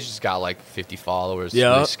the page. It's got like 50 followers.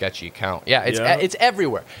 Yeah. Really sketchy account. Yeah, it's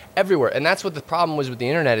everywhere, everywhere. And that's what the problem was with the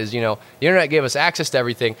internet is, the internet gave us access to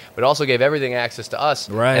everything, but also gave everything access to us.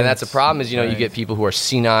 Right. And that's the problem is, you get people who are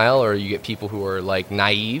senile or you get people who are like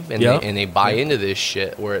naive and they buy into this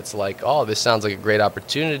shit where it's like, oh, this sounds like a great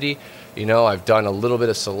opportunity. I've done a little bit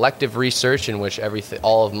of selective research in which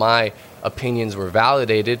all of my opinions were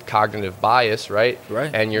validated, cognitive bias, right?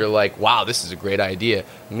 Right. And you're like, wow, this is a great idea.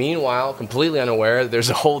 Meanwhile, completely unaware, there's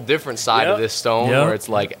a whole different side of this stone where it's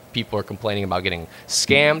like people are complaining about getting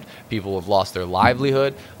scammed, people have lost their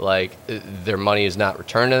livelihood, like their money is not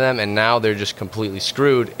returned to them, and now they're just completely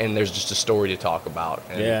screwed, and there's just a story to talk about.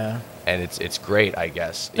 And it's great, I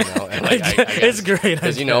guess. And like, I guess, it's great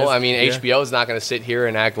because HBO is not going to sit here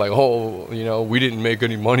and act like, oh, we didn't make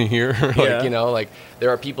any money here. Like there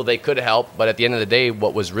are people they could help, but at the end of the day,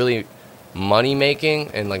 what was really money making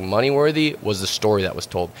and like money worthy was the story that was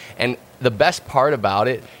told. And the best part about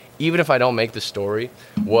it, even if I don't make the story,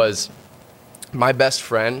 was my best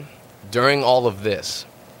friend during all of this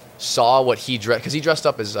saw what he dressed, because he dressed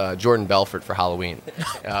up as Jordan Belfort for Halloween.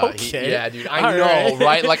 Okay. Dude, I know,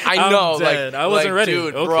 right? Like, I know, dead. I wasn't ready.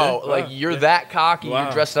 Dude, okay. bro, like, you're that cocky. Wow.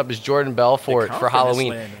 You're dressed up as Jordan Belfort for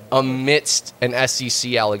Halloween land. amidst an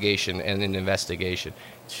SEC allegation and an investigation.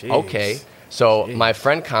 Jeez. Okay, so my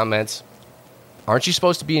friend comments, aren't you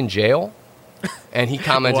supposed to be in jail? And he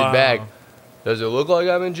commented back, does it look like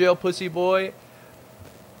I'm in jail, pussy boy?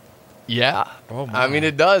 Yeah. Oh my. I mean,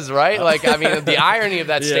 it does, right? Like, I mean, the irony of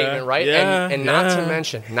that statement, right? And not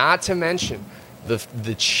to mention,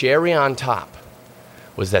 the cherry on top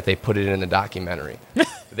was that they put it in the documentary.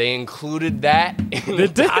 They included that in the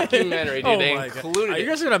documentary, dude. They included it. You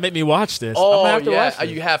guys are going to make me watch this. Oh, I'm gonna have to watch this.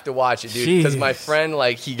 You have to watch it, dude. Because my friend,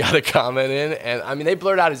 like, he got a comment in, and, I mean, they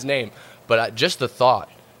blurred out his name. But just the thought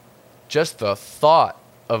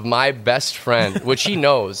of my best friend, which he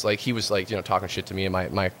knows, like he was like, talking shit to me and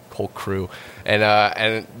my whole crew,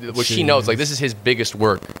 and which he knows, like this is his biggest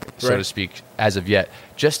work, so to speak, as of yet.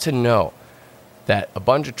 Just to know that a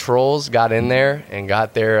bunch of trolls got in there and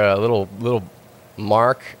got their little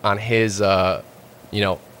mark on his,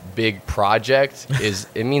 big project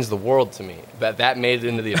it means the world to me. That made it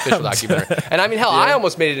into the official documentary. And I mean, hell, I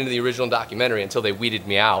almost made it into the original documentary until they weeded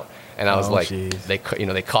me out. And I was they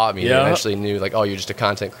caught me. They eventually knew, like, oh, you're just a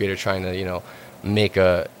content creator trying to, make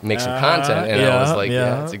some content. And I was like,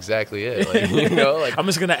 yeah, that's exactly it. Like, like I'm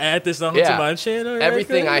just gonna add this onto my channel.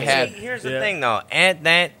 Everything I had. See, here's the thing, though. Add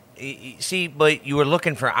that. See, but you were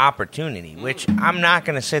looking for opportunity, which I'm not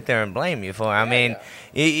gonna sit there and blame you for. I mean,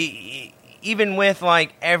 even with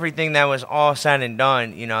like everything that was all said and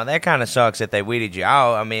done, that kind of sucks that they weeded you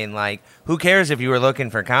out. I mean, like, who cares if you were looking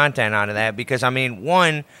for content out of that? Because I mean,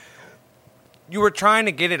 one, you were trying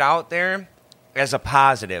to get it out there as a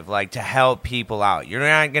positive, like to help people out. You're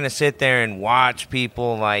not going to sit there and watch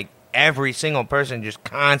people, like every single person just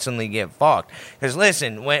constantly get fucked. Because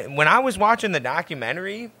listen, when I was watching the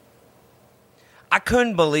documentary, I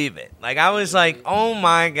couldn't believe it. Like, I was like, oh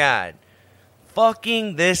my God,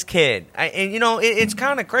 fucking this kid. It's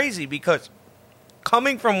kind of crazy because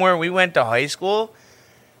coming from where we went to high school,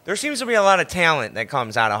 there seems to be a lot of talent that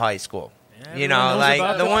comes out of high school.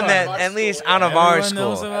 Like the one that at least out of our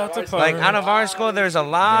school, like out of our school, there's a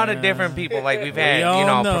lot of different people. Like we've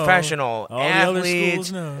had, professional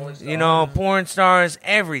athletes, porn stars,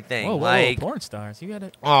 everything. Whoa, like porn stars, you got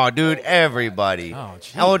it. Oh, dude, everybody. Oh,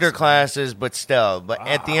 geez. Elder classes, but still. But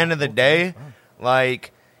at the end of the day,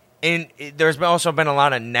 like, there's also been a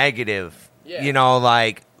lot of negative,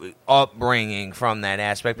 like upbringing from that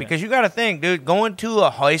aspect. Because you got to think, dude, going to a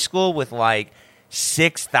high school with like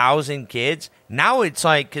 6,000 kids. Now it's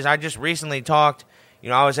like, because I just recently talked,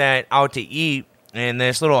 I was out to eat, and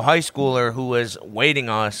this little high schooler who was waiting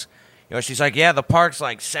us, she's like, yeah, the park's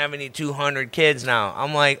like 7,200 kids now.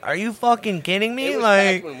 I'm like, are you fucking kidding me? It was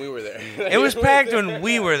like, packed when we were there. It was packed when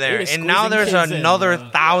we were there, and now there's another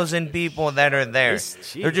 1,000 people that are there.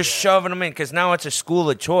 They're just shoving them in because now it's a school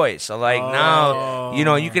of choice. So like now,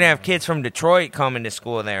 you can have kids from Detroit coming to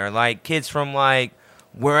school there, like kids from like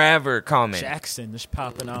wherever coming. Jackson just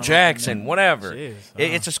popping on. Jackson, whatever.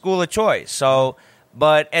 It's a school of choice. So,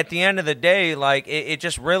 but at the end of the day, like it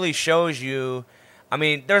just really shows you I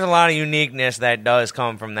mean, there's a lot of uniqueness that does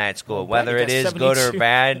come from that school, whether it is good or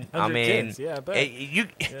bad. I mean, kids. Yeah,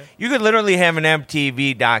 you could literally have an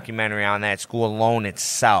MTV documentary on that school alone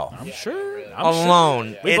itself. I'm sure.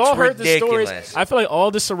 Alone, We've it's all heard ridiculous. the stories. I feel like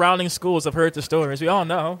all the surrounding schools have heard the stories. We all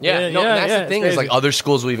know. That's the thing is like other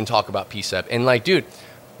schools will even talk about PSEP. And like, dude,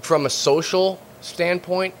 from a social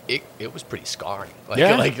standpoint, it was pretty scarring. Like,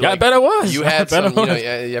 I bet it was. You had some,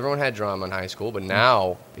 everyone had drama in high school, but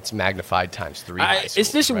now it's magnified times 3.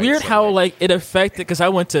 It's just weird how like it affected, because I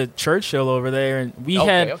went to Churchill over there, and we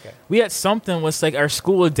had something with like our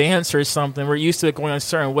school dance or something. We're used to it going a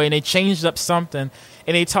certain way, and they changed up something,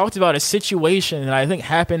 and they talked about a situation that I think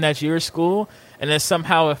happened at your school, and it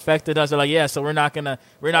somehow affected us. They're like, so we're not gonna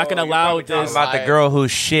allow this. About the girl who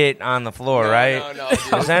shit on the floor, right?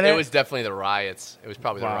 No. Was that it? It was definitely the riots. It was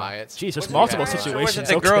probably the riots. Jeez, there's multiple situations. Was it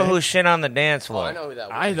the girl who shit on the dance floor? I know who that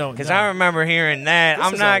was. I don't, because I remember hearing that.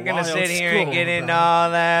 I'm not gonna sit here and get into all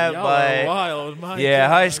that, but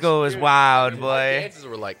high school was wild, boy. Dances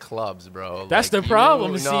were like clubs, bro. That's the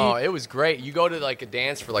problem. No, it was great. You go to like a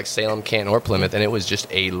dance for like Salem, Canton, or Plymouth, and it was just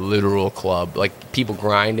a literal club. Like people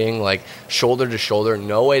grinding, like shoulder to shoulder,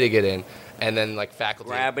 no way to get in. And then like faculty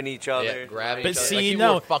grabbing each other, But see,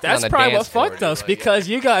 that's probably what fucked us, because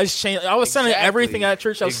you guys changed. I was saying everything at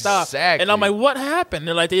church stopped, and I'm like, what happened?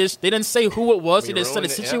 They're like, they didn't say who it was. They just said a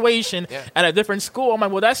situation at a different school. I'm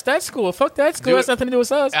like, well, that's that school. Fuck that school. That's nothing to do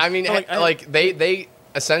with us. I mean, they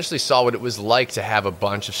essentially saw what it was like to have a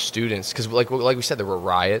bunch of students, because like we said, there were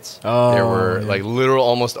riots. There were like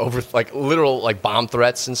literal bomb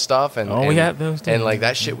threats and stuff. And we had those too. And like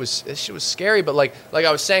that shit was scary. But like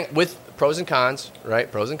I was saying, with pros and cons,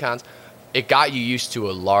 right? Pros and cons. It got you used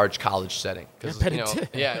to a large college setting. When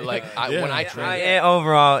I trained.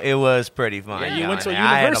 Overall, it was pretty fun. Yeah, you went to a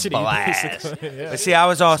university. I had a blast. But see, I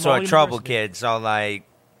was also a trouble kid, so like,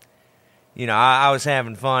 I was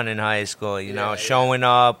having fun in high school. Showing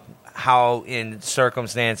up how in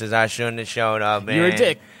circumstances I shouldn't have showed up. You're a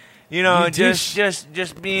dick.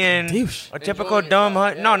 Just being a typical dumb.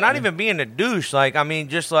 No, not even being a douche. Like, I mean,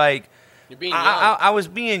 just like. I was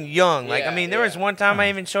being young. Like, there was one time I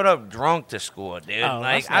even showed up drunk to school, dude.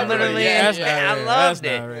 I literally, I loved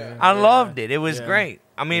it. I loved it. It was great.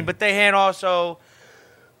 I mean, but they had also.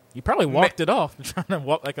 You probably walked it off, trying to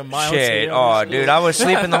walk like a mile. Shit, dude, I was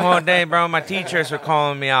sleeping the whole day, bro. My teachers were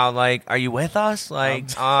calling me out, like, "Are you with us?"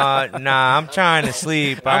 Like, nah, I'm trying to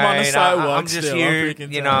sleep. I'm on the sidewalk. I'm just here,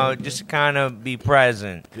 just to kind of be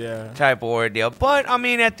present, type of ordeal. But I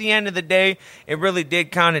mean, at the end of the day, it really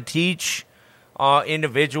did kind of teach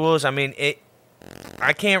individuals. I mean,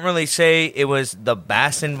 I can't really say it was the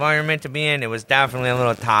best environment to be in. It was definitely a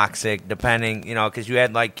little toxic, depending, because you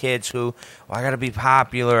had like kids who, I got to be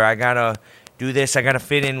popular. I got to do this. I got to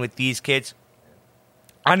fit in with these kids.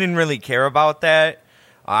 I didn't really care about that.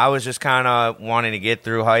 I was just kind of wanting to get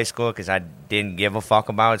through high school because I didn't give a fuck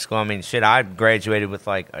about school. I mean, shit, I graduated with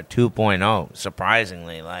like a 2.0,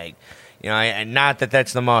 surprisingly. Like, and not that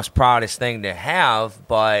that's the most proudest thing to have,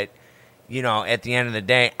 but... at the end of the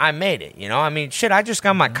day, I made it, I mean, shit, I just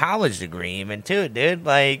got my college degree even too, dude.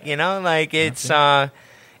 Like, it's, and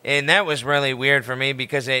that was really weird for me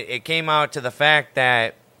because it came out to the fact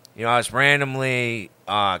that, I was randomly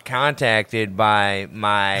contacted by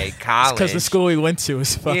my college. Because the school we went to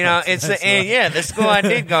is fucked. The school I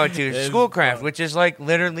did go to, Schoolcraft, which is like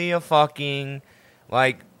literally a fucking,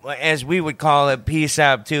 like, as we would call it,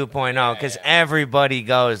 PSAP 2.0, because everybody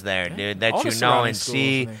goes there, dude, that all and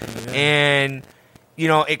see. And,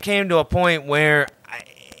 it came to a point where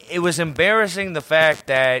it was embarrassing the fact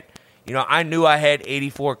that, I knew I had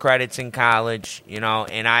 84 credits in college, and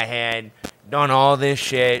I had done all this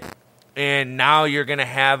shit. And now you're going to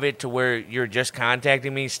have it to where you're just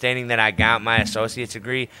contacting me stating that I got my associate's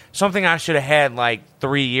degree, something I should have had like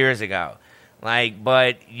 3 years ago. Like,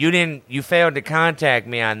 but you failed to contact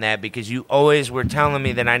me on that because you always were telling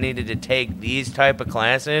me that I needed to take these type of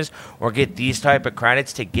classes or get these type of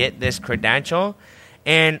credits to get this credential.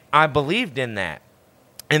 And I believed in that.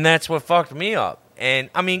 And that's what fucked me up.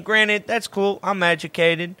 And, I mean, granted, that's cool. I'm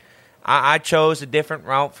educated. I chose a different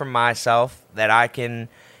route for myself that I can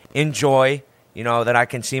enjoy, that I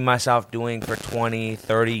can see myself doing for 20,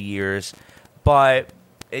 30 years. But...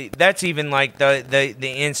 that's even like the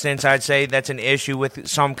instance I'd say that's an issue with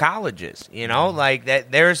some colleges, like that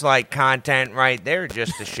there's like content right there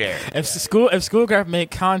just to share. If Schoolcraft make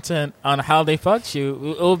content on how they fucked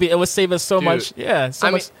you, it would save us so much. Yeah,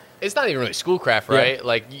 it's not even really Schoolcraft, right?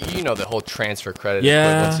 Like, you know the whole transfer credit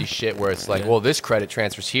Yeah. equivalency shit where it's like, well, this credit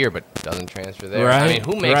transfers here but doesn't transfer there. Right. I mean,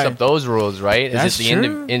 who makes up those rules, right? That's Is it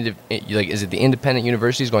true. is it the independent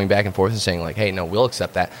universities going back and forth and saying like, hey, no, we'll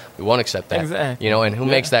accept that, we won't accept that, Exactly. you know? And who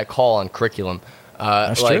makes that call on curriculum?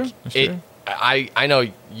 That's like true. That's it. true. I know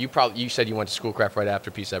you said you went to Schoolcraft right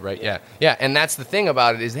after PSEB, right? Yeah. And that's the thing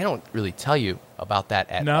about it is they don't really tell you about that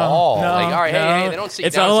at all. No, like, all right, no. hey, they don't sit you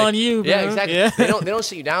It's down. all and say, on you, Yeah, bro. exactly. Yeah. They don't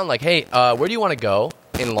sit you down like, hey, where do you want to go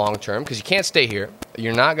in long term? Because you can't stay here.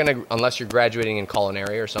 You're not gonna unless you're graduating in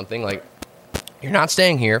culinary or something like. You're not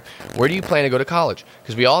staying here. Where do you plan to go to college?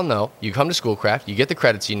 Because we all know you come to Schoolcraft, you get the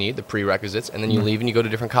credits you need, the prerequisites, and then you leave and you go to a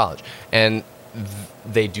different college. And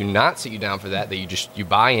they do not sit you down for that. You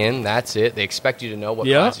buy in. That's it. They expect you to know what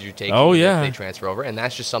classes you're taking. Oh, if yeah. they transfer over, and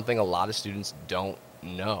that's just something a lot of students don't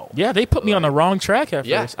know. Yeah, they put me on the wrong track at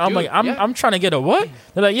Yeah, first. I'm dude, like, I'm trying to get a what?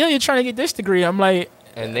 They're like, yeah, you're trying to get this degree. I'm like,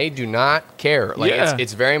 And they do not care. Like Yeah.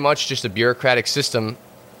 it's very much just a bureaucratic system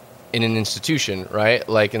in an institution, right?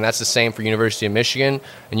 Like, and that's the same for University of Michigan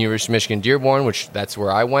and University of Michigan Dearborn, which that's where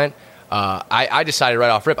I went. I decided right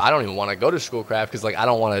off rip, I don't even want to go to Schoolcraft because, like, I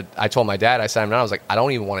don't want to. I told my dad, I signed him down. I was like, I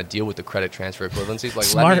don't even want to deal with the credit transfer equivalencies. Like,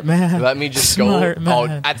 Smart man. Let me just Smart go.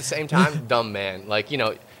 man. Oh, at the same time, dumb man. Like, you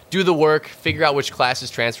know, do the work, figure out which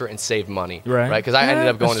classes transfer, and save money. Right. Because I ended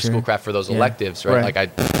up going to that's true. Schoolcraft for those Yeah. electives. Right. Right. Like,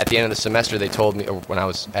 at the end of the semester, they told me, or when I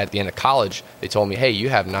was at the end of college, they told me, hey, you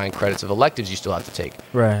have 9 credits of electives you still have to take.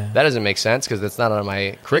 right. That doesn't make sense because that's not on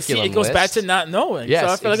my curriculum. See, it goes list. back to not knowing. Yes,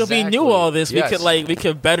 so I feel like if we knew exactly. all this, Yes. we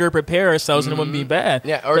could better prepare ourselves, and it wouldn't be bad.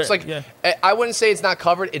 Yeah, or But, it's like yeah. I wouldn't say it's not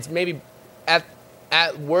covered. It's maybe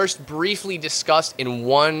at worst briefly discussed in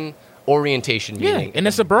one orientation Yeah, meeting. and at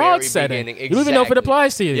it's the a broad very setting. beginning. You don't even know if it Exactly.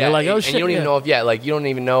 applies to you. Yeah, You're like, oh and shit. you don't even yeah. know if you don't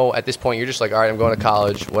even know at this point. You're just like, all right, I'm going to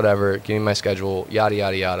college, whatever. Give me my schedule, yada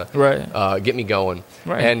yada yada. Right. Get me going.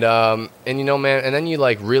 Right. And you know, man, and then you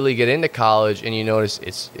like really get into college, and you notice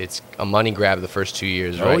it's a money grab the first 2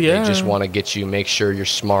 years, right? Oh, yeah. They just want to get you, make sure you're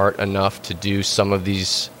smart enough to do some of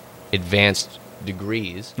these advanced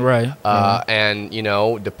degrees. Right. And you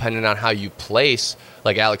know, depending on how you place,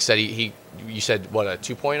 like Alex said, you said what, a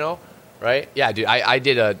 2.0, right? Yeah, dude, I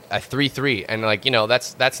did a 3.3, and like, you know,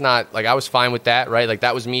 that's not like, I was fine with that, right? Like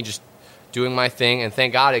that was me just doing my thing, and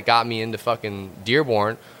thank God it got me into fucking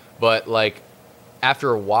Dearborn. But like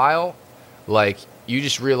after a while, like you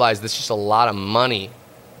just realize there's just a lot of money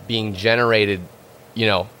being generated, you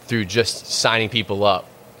know, through just signing people up,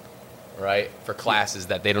 right, for classes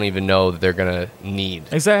that they don't even know that they're gonna need.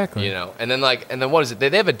 Exactly. You know, and then what is it? They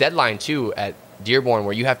have a deadline too at Dearborn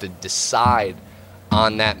where you have to decide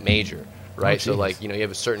on that major, right? So geez. like, you know, you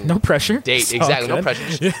have a certain No pressure. date. It's all Exactly, no good.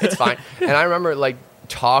 pressure. It's fine. And I remember like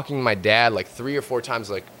talking to my dad like 3 or 4 times,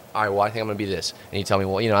 like, all right, well, I think I'm gonna be this, and he'd tell me,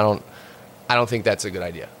 well, you know, I don't think that's a good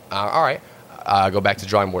idea. All right, go back to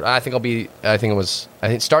drawing board. I think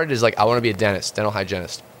it started as like, I want to be a dentist, dental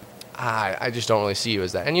hygienist. I just don't really see you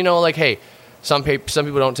as that. And you know, like, hey, some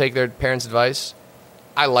people don't take their parents' advice.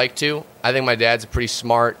 I like to. I think my dad's a pretty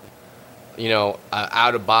smart, you know,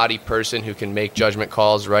 out-of-body person who can make judgment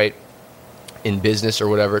calls, right, in business or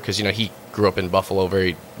whatever, because, you know, he grew up in Buffalo,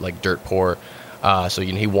 very, like, dirt poor, so,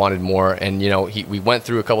 you know, he wanted more, and, you know, we went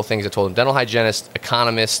through a couple things. I told him dental hygienist,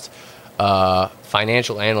 economist,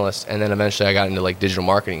 financial analyst, and then eventually I got into, like, digital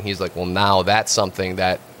marketing. He's like, well, now that's something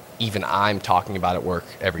that even I'm talking about at work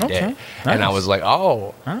every day. Okay, And I nice. was like,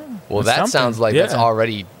 well, that's that something. sounds like that's Yeah.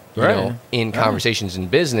 already, you Right. know, in conversations in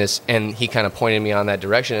business. And he kind of pointed me on that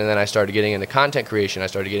direction. And then I started getting into content creation. I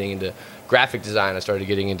started getting into graphic design. I started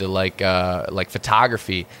getting into like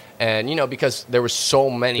photography. And, you know, because there were so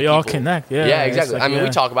many They people. all connect, yeah. Yeah, It's exactly. like, I mean, we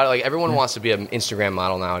yeah. talk about it. Like, everyone wants to be an Instagram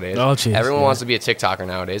model nowadays. Oh, jeez, Everyone yeah. wants to be a TikToker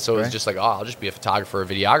nowadays. So it was Right. just like, oh, I'll just be a photographer, a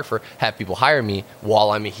videographer, have people hire me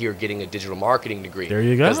while I'm here getting a digital marketing degree. There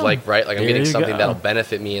you go. Because, like, right, like I'm There getting you something go. that'll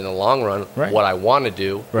benefit me in the long run, Right. what I want to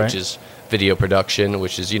do, Right. which is video production,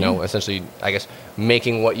 which is, you know, essentially, I guess,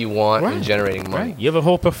 making what you want and Right. generating money. Right. You have a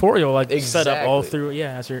whole portfolio like set up all Exactly. through,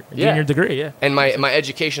 as your Yeah. junior degree, yeah. And my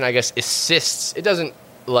education, I guess, assists. It doesn't,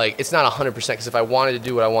 like, it's not 100%, because if I wanted to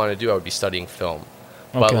do what I wanted to do, I would be studying film.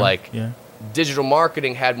 But, Okay, like, yeah. digital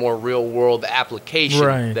marketing had more real-world application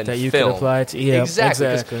Right, than that you film. could apply to. Yeah, Exactly.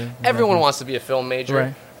 'Cause exactly. Everyone wants to be a film major.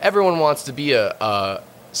 Right. Everyone wants to be a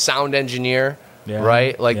sound engineer, Yeah,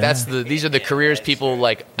 right? Like, yeah. these are the careers people,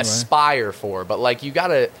 like, aspire for. But, like, you got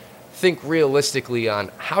to think realistically on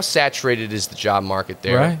how saturated is the job market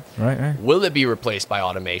there. Right. Will it be replaced by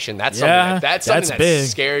automation? That's Yeah, something that's something that's that big.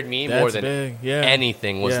 scared me That's more than big, yeah.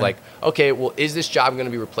 anything. Was Yeah. like, okay, well, is this job going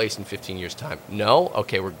to be replaced in 15 years' time? No?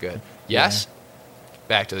 Okay, we're good. Yes?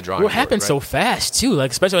 back to the drawing What board. happens right? so fast too?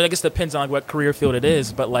 Like, especially I guess it depends on like what career field it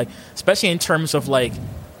is, but like especially in terms of like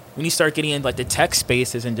when you start getting into like the tech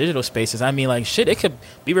spaces and digital spaces, I mean like shit, it could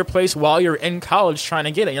be replaced while you're in college trying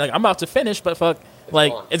to get it. You're like, I'm about to finish, but fuck,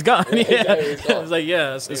 like gone. it's gone. Yeah, Yeah, exactly, it's gone. it's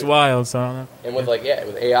like it's wild. So I don't know. And with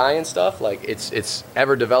with AI and stuff, like it's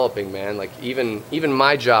ever developing, man. Like even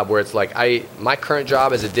my job, where it's like my current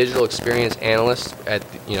job as a digital experience analyst at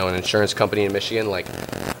an insurance company in Michigan, like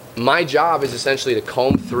my job is essentially to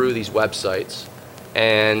comb through these websites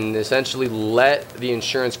and essentially let the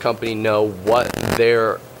insurance company know what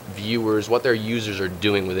their viewers, what their users are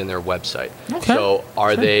doing within their website. Okay. So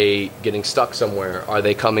are they getting stuck somewhere? Are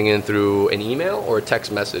they coming in through an email or a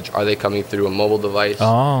text message? Are they coming through a mobile device?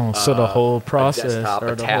 Oh, so the whole process, a desktop, or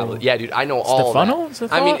a the tablet. whole- Yeah, dude, I know It's all the funnel? that. It's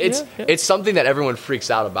the I mean, funnel? Yeah. it's something that everyone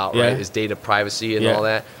freaks out about, right? Yeah. Is data privacy and Yeah. all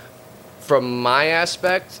that. From my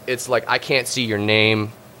aspect, it's like I can't see your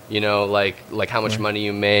name. Like how much money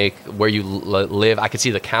you make, where you live. I can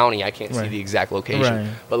see the county. I can't see Right. the exact location. Right.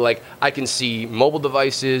 But like I can see mobile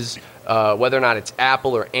devices, whether or not it's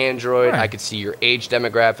Apple or Android. Right. I can see your age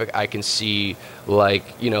demographic. I can see like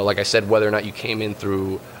I said, whether or not you came in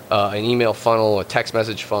through an email funnel, a text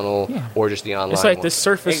message funnel, or just the online. It's like one. the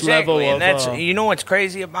surface Exactly, level and of. that's you know what's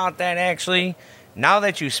crazy about that actually. Now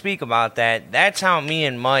that you speak about that, that's how me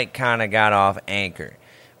and Mike kind of got off Anchor.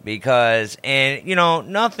 Because, and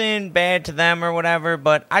nothing bad to them or whatever,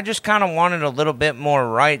 but I just kind of wanted a little bit more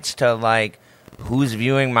rights to like who's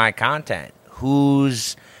viewing my content,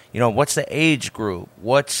 who's, what's the age group,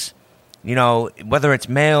 what's, whether it's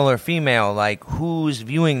male or female, like who's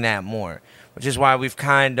viewing that more, which is why we've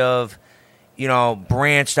kind of,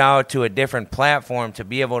 branched out to a different platform to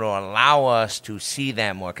be able to allow us to see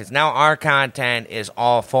that more. Because now our content is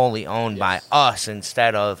all fully owned by us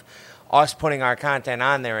instead of us putting our content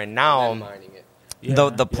on there, and now mining it.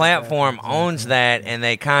 the platform owns that, and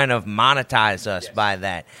they kind of monetize us by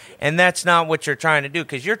that. And that's not what you're trying to do,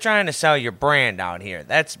 because you're trying to sell your brand out here.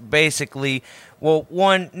 That's basically, well,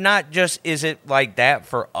 one, not just is it like that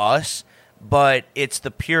for us, but it's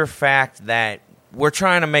the pure fact that we're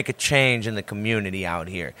trying to make a change in the community out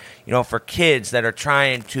here. For kids that are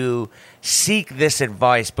trying to seek this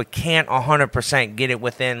advice but can't 100% get it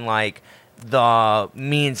within, like, the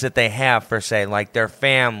means that they have, per se, like their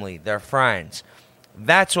family, their friends.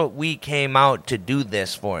 That's what we came out to do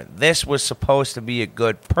this for. This was supposed to be a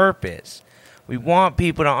good purpose. We want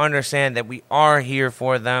people to understand that we are here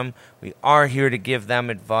for them. We are here to give them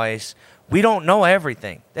advice. We don't know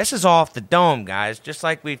everything. This is off the dome, guys, just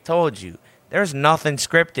like we've told you. There's nothing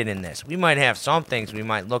scripted in this. We might have some things we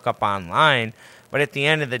might look up online, but at the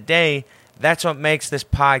end of the day, that's what makes this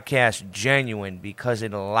podcast genuine, because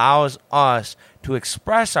it allows us to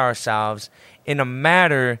express ourselves in a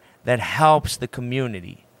manner that helps the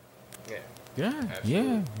community. Yeah.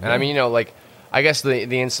 And I mean, I guess the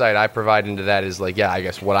insight I provide into that is like, I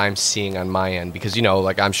guess what I'm seeing on my end, because,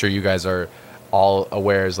 like I'm sure you guys are all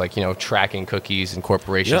aware is like, tracking cookies and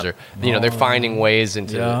corporations are, they're finding ways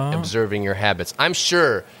into observing your habits. I'm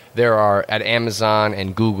sure there are at Amazon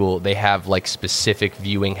and Google, they have like specific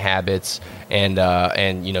viewing habits and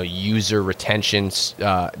user retention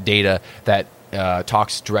data that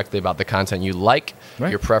talks directly about the content you like,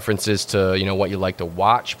 your preferences to what you like to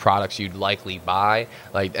watch, products you'd likely buy,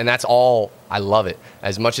 like, and that's all. I love it.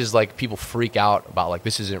 As much as like people freak out about like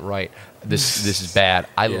this isn't right, this is bad.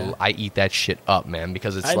 I eat that shit up, man,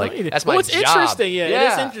 because it's like that's my it's job. Interesting. Yeah,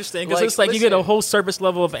 it is interesting because it's like you get a whole surface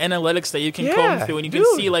level of analytics that you can comb through, and you can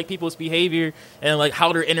see like people's behavior and like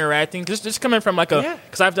how they're interacting. Just coming from like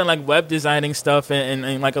because I've done like web designing stuff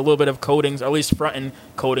and like a little bit of coding, or at least front end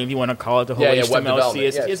coding, if you want to call it, the whole web HTML, development. CSS.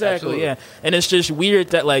 Yes, Exactly. absolutely. Yeah, and it's just weird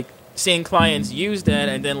that like seeing clients use that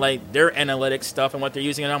and then like their analytics stuff and what they're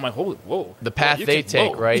using, and I'm like, whoa. The path they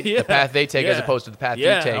take, right? Yeah. The path they take as opposed to the path you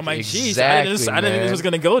take. I'm like, geez, exactly, I didn't think this was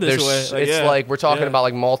going to go this way. Like, it's like we're talking about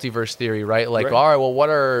like multiverse theory, right? Like, all right, well, what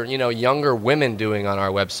are younger women doing on our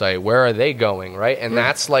website? Where are they going, right? And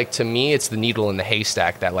that's like, to me, it's the needle in the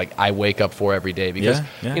haystack that like I wake up for every day, because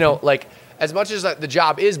like, as much as the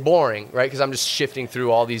job is boring, right? Because I'm just shifting through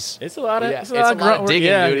all these. It's a lot of it's a lot of digging,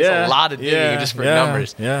 dude. It's a lot of digging just for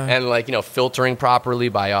numbers. Yeah. And like filtering properly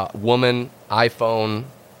by a woman, iPhone,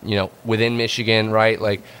 within Michigan, right?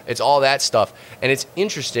 Like it's all that stuff, and it's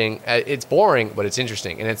interesting. It's boring, but it's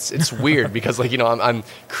interesting, and it's weird because like I'm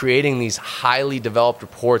creating these highly developed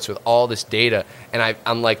reports with all this data, and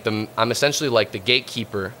I'm essentially like the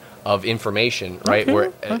gatekeeper of information, right?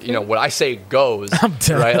 Where what I say goes,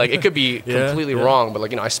 right? Like it could be completely wrong, but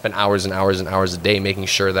like I spend hours and hours and hours a day making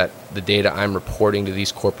sure that the data I'm reporting to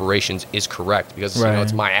these corporations is correct, because you know,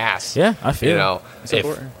 it's my ass. Yeah, I feel. You know, it's if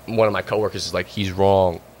important. one of my coworkers is like, he's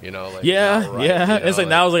wrong. You know, like, yeah, not right, yeah. you know, It's like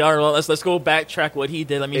now it's like, all right, well, let's go backtrack what he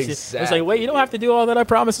did. Let me see. It's like, wait, you don't have to do all that. I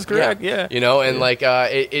promise is correct. Yeah. You know, and like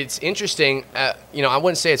it's interesting. You know, I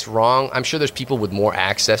wouldn't say it's wrong. I'm sure there's people with more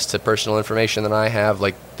access to personal information than I have,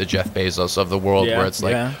 like the Jeff Bezos of the world, where it's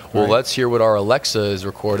like, well, let's hear what our Alexa is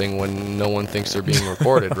recording when no one thinks they're being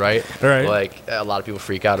recorded, right? Right. Like a lot of people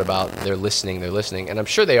freak out about they're listening, and I'm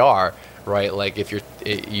sure they are, right? Like if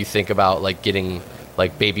you think about like getting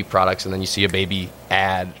like baby products, and then you see a baby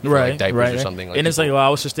ad for like diapers or something. Like, and it's like, well, I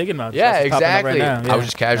was just thinking about it. Yeah, exactly. Right I was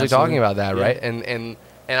just casually talking about that, right? And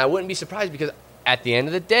I wouldn't be surprised, because at the end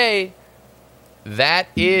of the day, that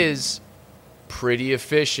is pretty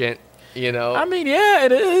efficient, you know? I mean, yeah,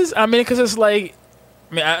 it is. I mean, because it's like,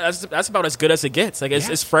 I mean, that's about as good as it gets. Like,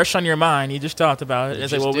 it's fresh on your mind. You just talked about it.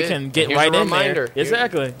 It's like, well, we can get right in there.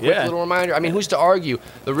 Exactly. Quick little reminder. I mean, who's to argue?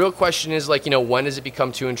 The real question is, like, you know, when does it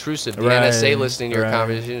become too intrusive? The NSA listening to your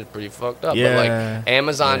conversation is pretty fucked up. But, like,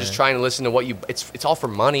 Amazon just trying to listen to what you... It's all for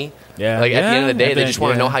money. Yeah. Like, at the end of the day, they just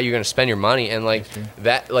want to know how you're going to spend your money. And, like,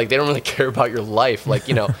 that... Like, they don't really care about your life. Like,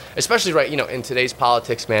 you know, especially, right, you know, in today's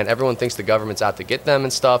politics, man, everyone thinks the government's out to get them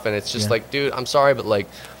and stuff. And it's just like, dude, I'm sorry, but, like,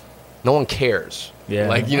 no one cares. Yeah.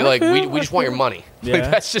 Like, you know, like, we just want your money. Yeah.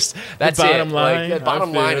 Like, that's the bottom line. Like, the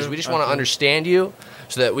bottom line is we just want to understand you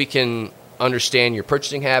so that we can understand your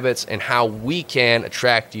purchasing habits and how we can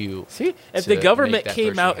attract you. See, if the government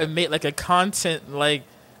came out and made like a content, like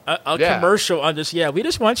a commercial on just, we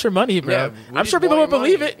just want your money, bro. Yeah, I'm sure people would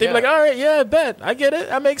believe it. They'd be like, all right, I bet. I get it.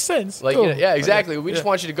 That makes sense. Like, cool. Yeah, exactly. We just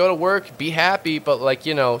want you to go to work, be happy, but, like,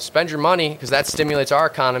 you know, spend your money, because that stimulates our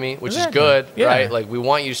economy, which is good, right? Like, we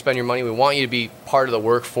want you to spend your money. We want you to be part of the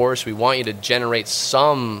workforce. We want you to generate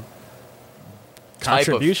some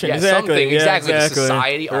contribution. Something. Exactly.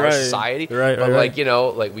 Society, our society. But, like, you know,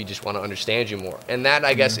 like, we just want to understand you more. And that,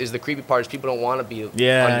 I guess, is the creepy part, is people don't want to be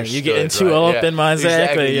understood. You get too up in my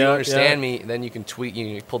exactly. You understand me, then you can tweet,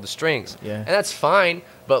 you pull the strings. Yeah. And that's fine,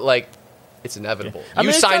 but, like, it's inevitable. Yeah.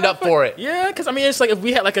 You signed up for it. Yeah, because, I mean, it's like if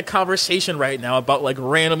we had, like, a conversation right now about, like,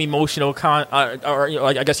 random emotional or you know,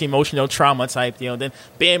 like, I guess emotional trauma type, you know, then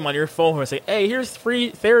bam, on your phone and say, hey, here's free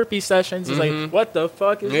therapy sessions. It's like, what the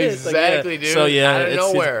fuck is this? Exactly, like, dude. So, out of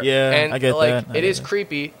nowhere. And, I get like, that. It is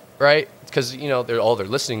creepy, right? Because, you know, they're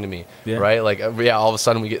listening to me, right? Like, all of a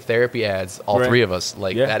sudden we get therapy ads, all three of us.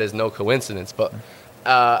 Like, that is no coincidence. But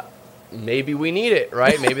maybe we need it,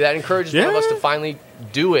 right? Maybe that encourages one of us to finally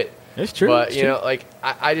do it. It's true. But, you know, like,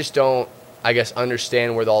 I just don't, I guess,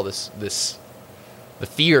 understand where all the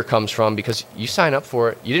fear comes from, because you sign up for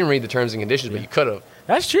it. You didn't read the terms and conditions, but you could have.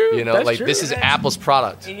 That's true. You know, that's like, true. this is Apple's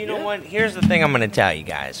product. And you know what? Here's the thing I'm going to tell you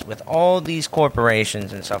guys. With all these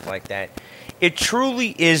corporations and stuff like that, it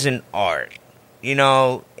truly is an art. You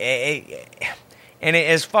know, and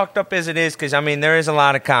as fucked up as it is, because, I mean, there is a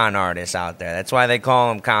lot of con artists out there. That's why they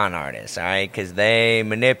call them con artists, all right? Because they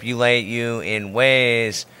manipulate you in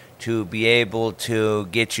ways to be able to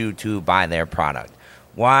get you to buy their product.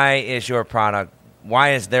 Why is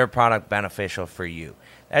their product beneficial for you?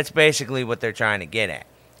 That's basically what they're trying to get at.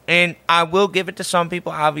 And I will give it to some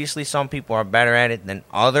people. Obviously, some people are better at it than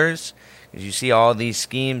others, because you see all these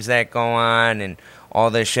schemes that go on and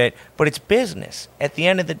all this shit. But it's business. At the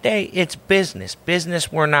end of the day, it's business.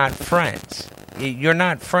 Business, we're not friends. You're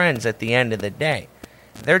not friends at the end of the day.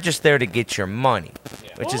 They're just there to get your money,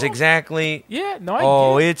 which is exactly... Yeah,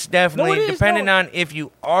 no, it's definitely depending on if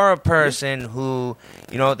you are a person who,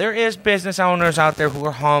 you know, there is business owners out there who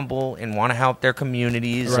are humble and want to help their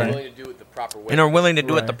communities and willing to do it the proper way. And are willing to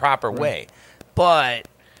do it the proper way. But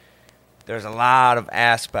there's a lot of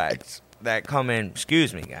aspects that come in.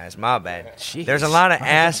 Excuse me, guys, my bad. Jeez. There's a lot of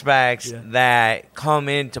aspects that come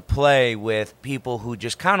into play with people who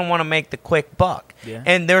just kind of want to make the quick buck. Yeah.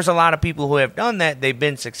 And there's a lot of people who have done that. They've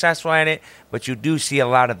been successful at it, but you do see a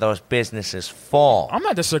lot of those businesses fall. I'm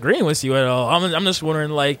not disagreeing with you at all. I'm just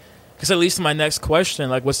wondering, like, because at least my next question,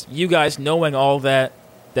 like, was you guys knowing all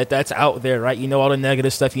that's out there, right? You know all the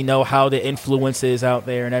negative stuff. You know how the influence is out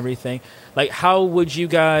there and everything. Like, how would you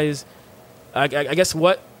guys, I guess,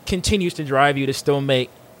 what continues to drive you to still make,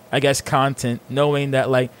 I guess, content, knowing that,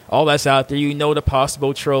 like, all that's out there, you know, the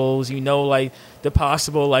possible trolls, you know, like, the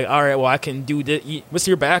possible, like, all right, well, I can do this. What's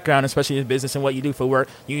your background, especially in business and what you do for work?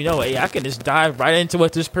 You know, hey, I can just dive right into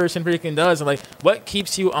what this person freaking does. And, like, what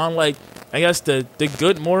keeps you on, like, I guess, the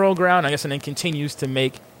good moral ground, I guess, and then continues to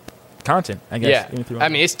make content, I guess. Yeah, I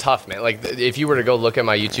mean, it's tough, man. Like, if you were to go look at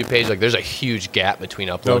my YouTube page, like, there's a huge gap between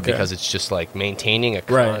upload because it's just like maintaining a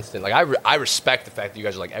constant. Like, I respect the fact that you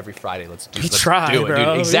guys are like every Friday, let's do it,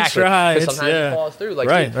 dude. Exactly. But sometimes it falls through.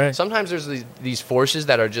 Like, dude, sometimes there's these forces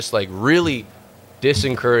that are just like really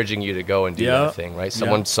disencouraging you to go and do that thing, right?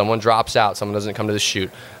 Someone drops out, someone doesn't come to the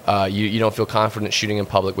shoot. You don't feel confident shooting in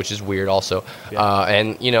public, which is weird also.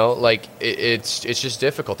 And you know, like it's just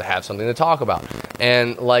difficult to have something to talk about.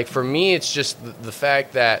 And like for me, it's just the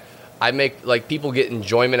fact that I make like people get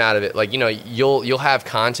enjoyment out of it. Like, you know, you'll have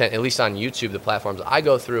content, at least on YouTube, the platforms I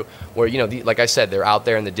go through, where, you know, like I said, they're out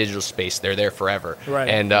there in the digital space. They're there forever. Right.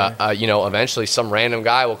 And you know, eventually some random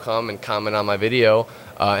guy will come and comment on my video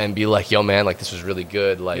and be like, "Yo, man, like this was really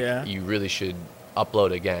good. Like you really should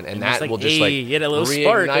upload again." And that will just like get a little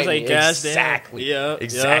spark. It's like exactly.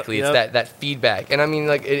 Exactly. It's that feedback. And I mean,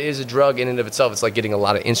 like, it is a drug in and of itself. It's like getting a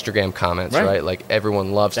lot of Instagram comments, right? Like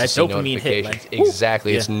everyone loves to see notifications. Hit, like,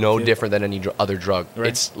 exactly. It's no different than any other drug.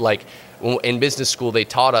 It's like in business school they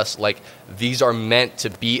taught us like these are meant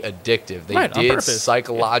to be addictive. They did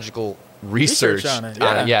psychological research on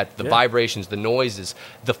it. The vibrations, the noises,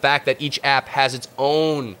 the fact that each app has its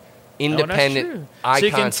own independent icon so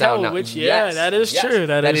you can sound. tell which, that is true.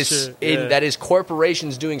 That is true. That is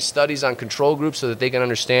corporations doing studies on control groups so that they can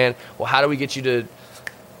understand, well, how do we get you to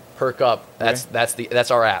perk up? That's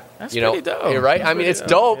our app. That's pretty dope. Right? That's it's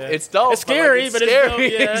dope. Yeah. It's dope. It's scary, but it's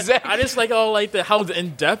scary. Exactly. I just like all like how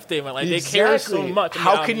in depth they went. Like they care so much.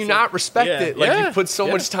 How can you not respect it? Like you put so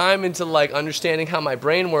much time into like understanding how my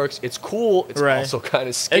brain works. It's cool. It's also kind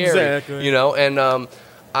of scary. Exactly. You know, and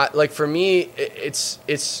like for me,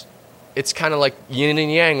 it's kind of like yin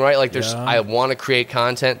and yang, right? Like I want to create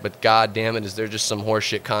content, but god damn it, is there just some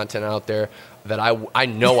horseshit content out there that I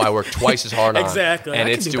know I work twice as hard on. Exactly. And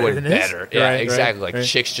it's doing better. Yeah, exactly. Like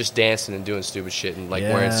chicks just dancing and doing stupid shit and like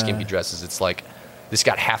wearing skimpy dresses. It's like, this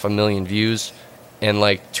got 500,000 views and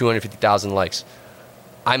like 250,000 likes.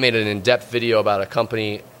 I made an in-depth video about a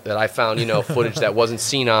company that I found, you know, footage that wasn't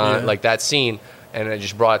seen on like that scene. And I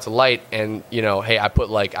just brought it to light, and you know, hey, I put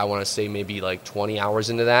like, I want to say maybe like 20 hours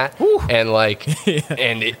into that, and like,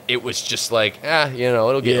 and it was just like, you know,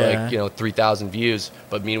 it'll get like, you know, 3,000 views,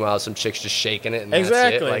 but meanwhile, some chick's just shaking it, and that's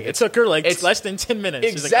it. Like, it took her like it's less than 10 minutes.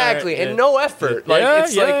 Exactly, and no effort. Like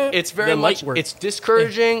it's very much, it's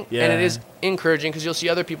discouraging, and it is encouraging because you'll see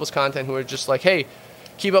other people's content who are just like, hey,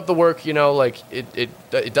 keep up the work, you know, like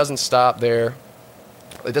it doesn't stop there.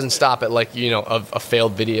 It doesn't stop at like, you know, a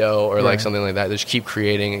failed video or like something like that. They just keep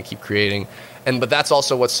creating and keep creating. But that's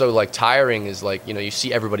also what's so like tiring is like, you know, you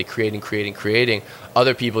see everybody creating,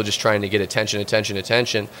 other people just trying to get attention.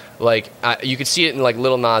 Like you could see it in like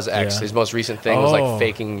Lil Nas X. His most recent thing was like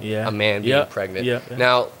faking a man being pregnant.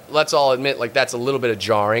 Now, let's all admit, like, that's a little bit of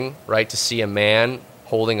jarring, right? To see a man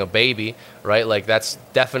holding a baby, right? Like, that's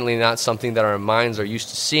definitely not something that our minds are used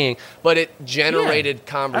to seeing, but it generated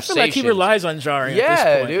conversation. I feel like he relies on jarring at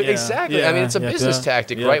this point. Dude, exactly. I mean, it's a business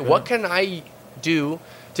tactic, right? What can I do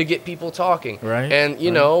to get people talking? Right. And,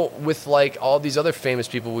 you know, with, like, all these other famous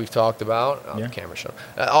people we've talked about, the camera show,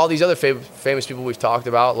 all these other famous people we've talked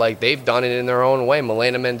about, like, they've done it in their own way.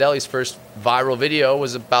 Milena Mandeli's first viral video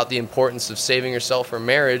was about the importance of saving yourself for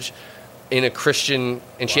marriage in a Christian,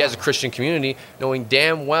 and she has a Christian community, knowing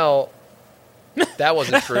damn well that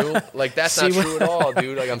wasn't true. Like, that's not true at all,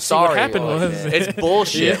 dude. Like, I'm sorry. What happened was it's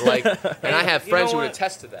bullshit. Like, and I have friends who would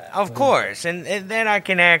attest to that. Of course, and that I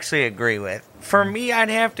can actually agree with. For me, I'd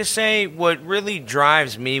have to say what really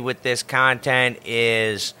drives me with this content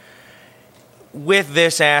is with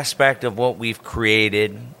this aspect of what we've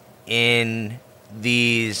created in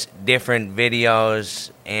these different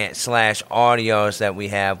videos and / audios that we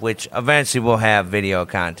have, which eventually we'll have video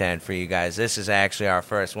content for you guys. This is actually our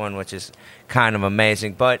first one, which is kind of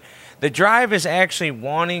amazing. But the drive is actually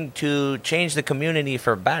wanting to change the community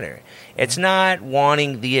for better. It's not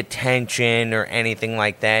wanting the attention or anything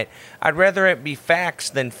like that. I'd rather it be facts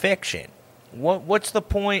than fiction. What's the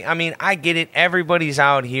point? I mean, I get it. Everybody's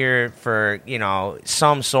out here for, you know,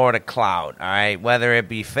 some sort of clout, all right? Whether it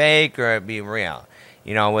be fake or it be real,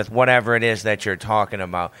 you know, with whatever it is that you're talking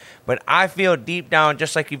about. But I feel deep down,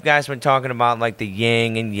 just like you guys been talking about, like the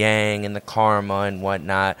yin and yang and the karma and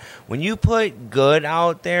whatnot, when you put good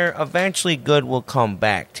out there, eventually good will come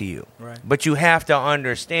back to you. Right. But you have to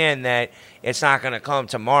understand that it's not going to come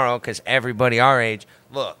tomorrow because everybody our age,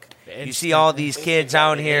 look. You see all these kids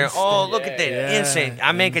out here, look at that, instant.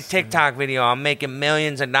 I make a TikTok video, I'm making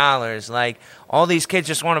millions of dollars. Like, all these kids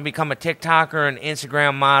just want to become a TikToker, an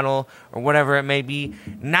Instagram model, or whatever it may be,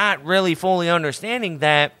 not really fully understanding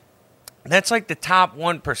that That's like the top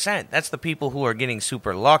 1%. That's the people who are getting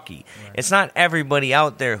super lucky. Right. It's not everybody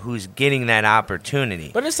out there who's getting that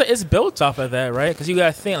opportunity. But it's built off of that, right? Because you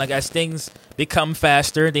got to think, like, as things become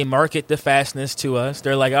faster, they market the fastness to us.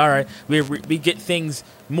 They're like, all right, we get things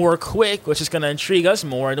more quick, which is going to intrigue us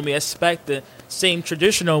more. And then we expect the same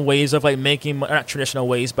traditional ways of, like, making, not traditional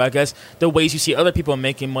ways, but I guess the ways you see other people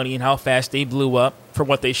making money and how fast they blew up for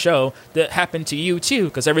what they show, that happened to you too,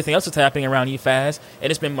 because everything else is happening around you fast, and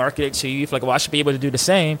it's been marketed to you. You feel like, well, I should be able to do the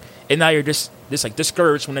same, and now you're just like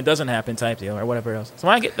discouraged when it doesn't happen type deal or whatever else. So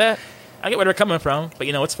I get that. I get where they're coming from, but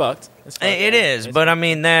it's fucked. It is, but I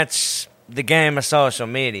mean, that's the game of social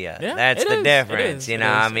media. Yeah, that's the difference.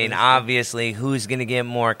 Obviously, who's going to get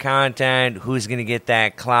more content, who's going to get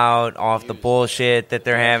that clout off the bullshit that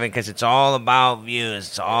they're having, because it's all about views.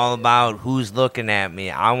 It's all about who's looking at me.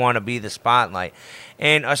 I want to be the spotlight.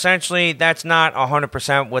 And essentially, that's not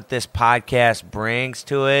 100% what this podcast brings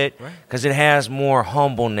to it, because it has more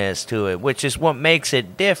humbleness to it, which is what makes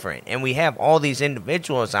it different. And we have all these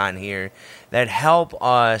individuals on here that help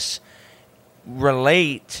us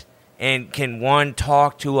relate and can, one,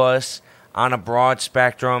 talk to us on a broad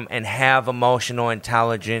spectrum and have emotional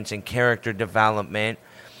intelligence and character development.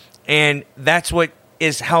 And that's what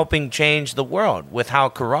is helping change the world with how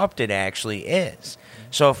corrupt it actually is.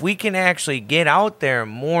 So if we can actually get out there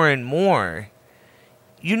more and more,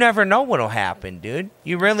 you never know what'll happen, dude.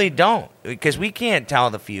 You really don't, because we can't tell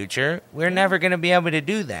the future. We're never going to be able to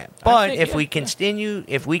do that. But if we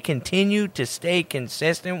continue to stay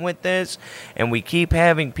consistent with this, and we keep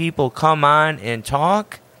having people come on and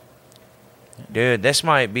talk, dude, this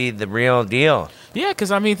might be the real deal. Yeah,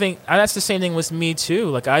 because I mean, that's the same thing with me too.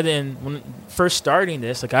 Like, when first starting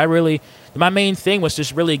this, like, my main thing was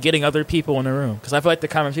just really getting other people in the room, because I feel like the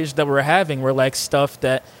conversations that we're having were like stuff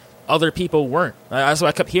that other people weren't. That's what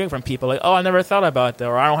I kept hearing from people, like, oh, I never thought about that,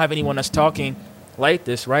 or I don't have anyone that's talking like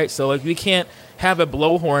this, right? So, like, we can't have a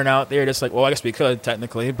blowhorn out there that's like, well, I guess we could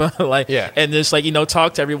technically, but like, and just like,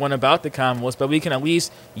 talk to everyone about the Commonwealth, but we can at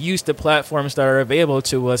least use the platforms that are available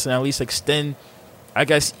to us and at least extend, I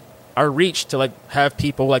guess, our reach to like have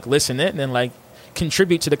people like listen in and then like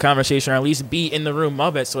contribute to the conversation, or at least be in the room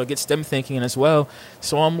of it, so it gets them thinking as well.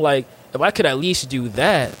 So I'm like, if I could at least do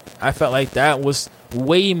that, I felt like that was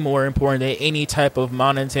way more important than any type of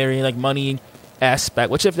monetary, like, money aspect,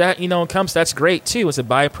 which if that comes, that's great too. It's a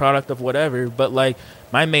byproduct of whatever. But like,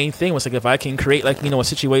 my main thing was like, if I can create like a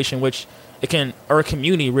situation which it can, or a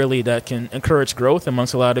community really that can encourage growth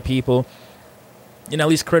amongst a lot of people, at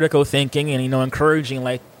least critical thinking and encouraging,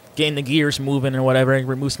 like, getting the gears moving or whatever, and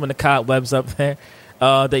remove some of the cobwebs up there,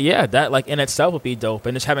 that like in itself would be dope,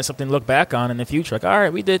 and just having something to look back on in the future, like, all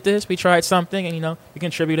right, we did this, we tried something, and we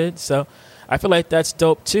contributed. So I feel like that's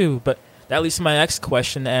dope too. But that leads to my next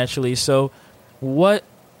question actually. So I'm trying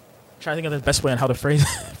to think of the best way on how to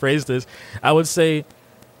phrase this. I would say,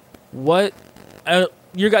 what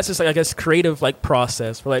your guys' like, I guess, creative like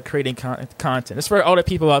process for like creating content. It's for all the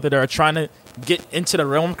people out there that are trying to get into the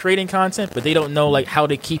realm of creating content, but they don't know like how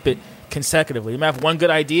to keep it consecutively. You might have one good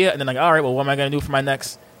idea, and then like, all right, well, what am I going to do for my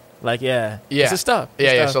next? Like, it's stuff.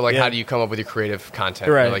 So like, how do you come up with your creative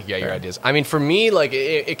content? Right. Or, like, your ideas. I mean, for me, like,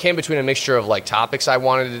 it came between a mixture of like topics I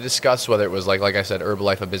wanted to discuss, whether it was like I said,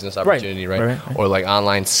 Herbalife, a business opportunity, right? Or like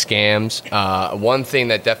online scams. One thing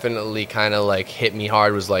that definitely kind of like hit me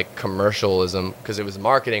hard was like commercialism, because it was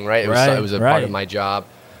marketing, right? It was a part of my job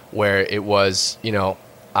where it was,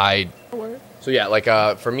 So yeah, like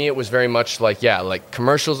for me, it was very much like like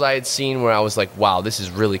commercials I had seen where I was like, wow, this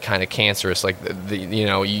is really kind of cancerous. Like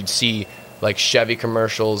you'd see like Chevy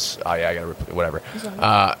commercials. Oh yeah, I gotta whatever.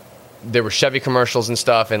 There were Chevy commercials and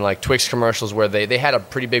stuff, and like Twix commercials where they had a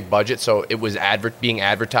pretty big budget, so it was being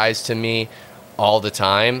advertised to me all the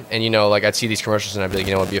time. And like, I'd see these commercials and I'd be like,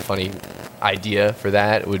 it'd be a funny idea for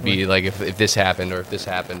that. It would be like if this happened, or if this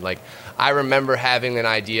happened. Like, I remember having an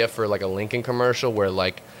idea for like a Lincoln commercial where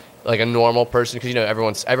like a normal person,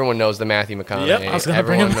 because everyone knows the Matthew McConaughey. Yep,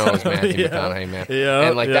 everyone knows Matthew McConaughey, man.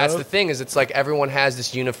 And like that's the thing, is it's like everyone has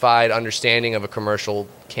this unified understanding of a commercial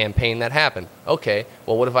campaign that happened. Okay,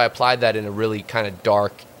 well, what if I applied that in a really kind of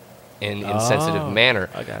dark and insensitive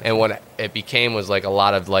manner? And what it became was like a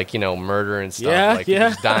lot of like murder and stuff,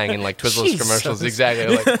 just dying in like Twizzlers commercials,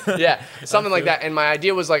 exactly, like something like that. And my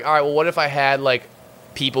idea was like, all right, well, what if I had like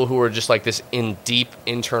people who were just like this in deep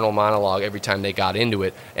internal monologue every time they got into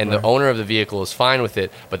it, and the owner of the vehicle is fine with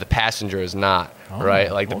it, but the passenger is not,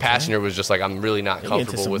 right? Like the passenger was just like, I'm really not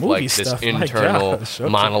comfortable with like this internal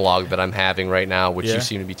monologue that I'm having right now, which you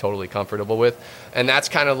seem to be totally comfortable with. And that's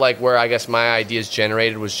kind of like where I guess my ideas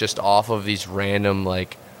generated, was just off of these random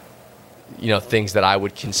like things that I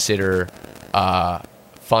would consider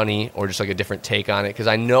funny or just like a different take on it, because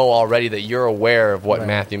I know already that you're aware of what Right.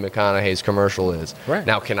 Matthew McConaughey's commercial is. Right.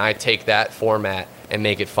 Now, can I take that format and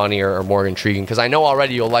make it funnier or more intriguing? Because I know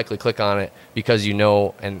already you'll likely click on it because you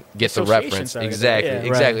know and get the Association reference. side of it. Exactly, Yeah, right,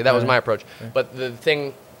 exactly. That was right. my approach. But the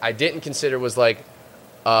thing I didn't consider was like,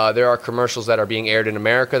 there are commercials that are being aired in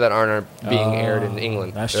America that aren't being aired in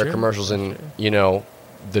England. That's There are true. commercials in,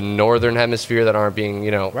 the northern hemisphere that aren't being,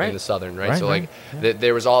 Right. in the southern, right? Right, So like right.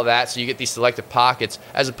 there was all that. So you get these selective pockets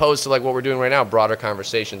as opposed to like what we're doing right now, broader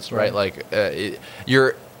conversations, right? Right. Like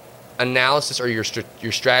your analysis or your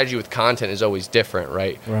strategy with content is always different,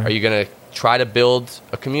 right? Right. Are you going to try to build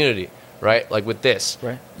a community, right? Like with this,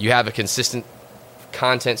 Right. you have a consistent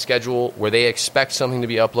content schedule where they expect something to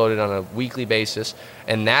be uploaded on a weekly basis,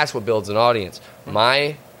 and that's what builds an audience.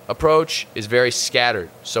 My approach is very scattered.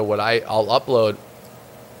 So what I'll upload,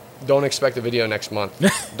 don't expect a video next month.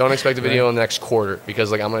 Don't expect a video in the next quarter,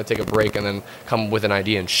 because like I'm going to take a break and then come with an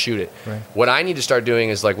idea and shoot it. Right. What I need to start doing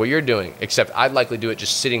is like what you're doing, except I'd likely do it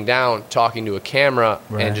just sitting down, talking to a camera,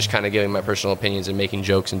 Right. and just kind of giving my personal opinions and making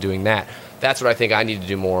jokes and doing that. That's what I think I need to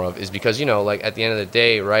do more of, is because, like at the end of the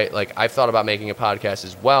day, right, like I've thought about making a podcast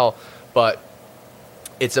as well, but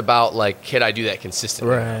it's about like, could I do that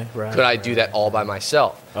consistently? Right, right, Could I do that all by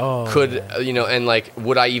myself? Oh, Could, yeah. and like,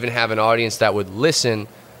 would I even have an audience that would listen?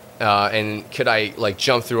 And could I like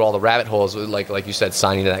jump through all the rabbit holes, like you said,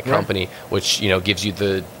 signing to that company, which gives you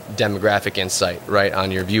the demographic insight, right,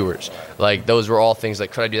 on your viewers. Like those were all things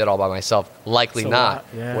like, could I do that all by myself? Likely It's a not. lot,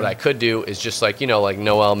 yeah. What I could do is just like like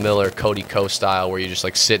Noel Miller, Cody Co style, where you just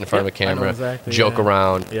like sit in front of a Yep, I know camera, exactly, joke yeah.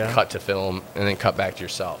 around, Yeah. cut to film, and then cut back to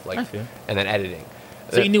yourself, I like, feel. and then editing.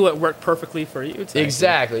 So you knew it worked perfectly for you.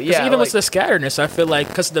 Exactly, 'Cause yeah, even with like- the scatteredness, I feel like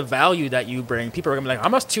because of the value that you bring, people are gonna be like, I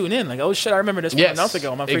must tune in. Like, oh shit, I remember this from a month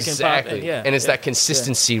ago. I'm freaking exactly. popped in. Yeah, And it's yeah, that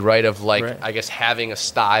consistency, right, of like, Right. I guess having a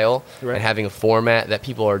style Right. and having a format that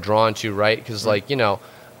people are drawn to, right? Because like,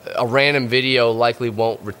 a random video likely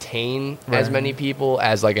won't retain as Right. many people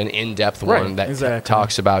as like an in-depth Right, one that exactly.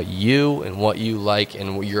 talks about you and what you like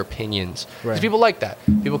and what your opinions. Because Right. people like that.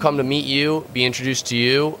 People come to meet you, be introduced to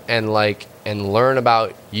you, and learn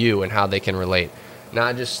about you and how they can relate.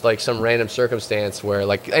 Not just like some random circumstance where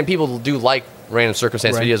like, and people do like random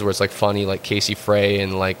circumstance Right. videos where it's like funny, like Casey Frey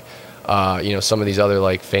and like, some of these other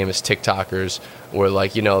like famous TikTokers where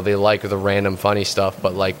like, they like the random funny stuff,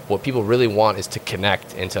 but like what people really want is to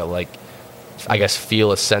connect and to like, I guess,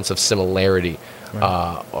 feel a sense of similarity,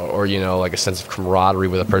 or like a sense of camaraderie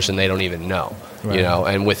with a person they don't even know, Right.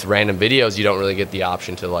 and with random videos, you don't really get the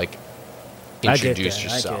option to like I get introduce that, I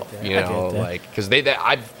get yourself, that, I get that. like, because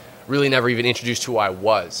I've really never even introduced who I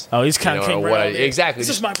was. Oh, he's kind of came what around. exactly. This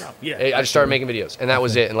is my problem. Yeah, I just started making videos, and that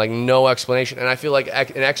was it, and like no explanation. And I feel like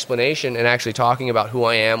an explanation and actually talking about who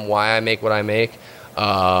I am, why I make what I make,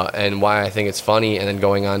 and why I think it's funny, and then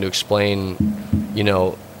going on to explain,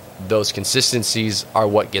 those consistencies are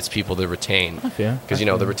what gets people to retain. feel. Because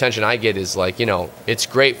the retention I get is like, it's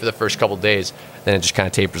great for the first couple days, then it just kind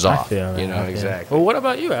of tapers off. I feel that, I feel. Exactly. Well, what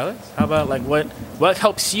about you, Alex? How about like what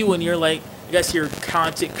helps you when you're like, I guess your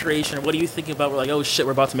content creation, or what are you thinking about? We're like, oh shit,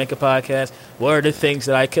 we're about to make a podcast. What are the things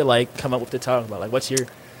that I could like come up with to talk about? Like, what's your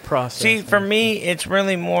process? See, for me, it's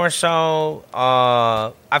really more so.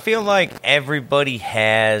 I feel like everybody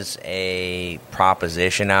has a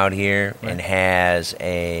proposition out here and has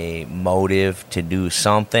a motive to do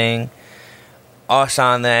something. Us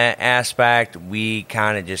on that aspect, we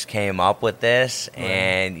kind of just came up with this,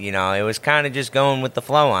 and it was kind of just going with the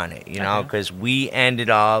flow on it, because we ended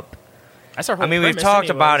up. That's our whole We've premise talked anyways.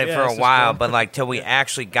 about it Yeah, for it's a just while, cool. but like till we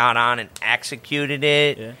actually got on and executed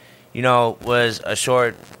it, Yeah. was a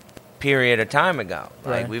short period of time ago.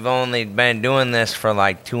 Like Right. we've only been doing this for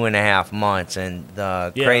like 2.5 months, and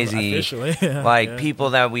the Yeah, crazy officially, yeah, like yeah.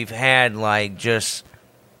 people that we've had like just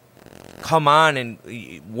come on, and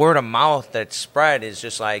word of mouth that spread is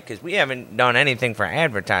just like, because we haven't done anything for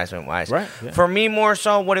advertisement wise. Right, yeah. For me, more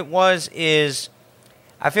so, what it was is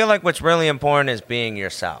I feel like what's really important is being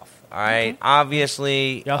yourself. All right,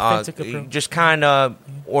 obviously, The authentic approach. just kind of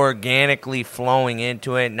organically flowing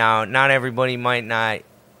into it. Now, not everybody might not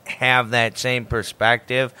have that same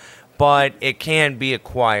perspective, but it can be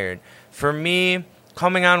acquired. For me,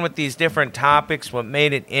 coming on with these different topics, what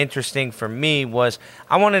made it interesting for me was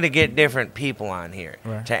I wanted to get different people on here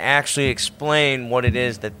Right. to actually explain what it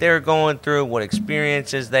is that they're going through, what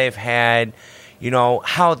experiences they've had,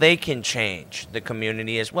 how they can change the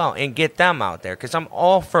community as well and get them out there. Because I'm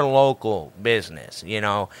all for local business,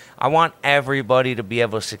 I want everybody to be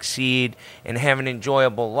able to succeed and have an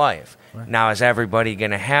enjoyable life. Right. Now, is everybody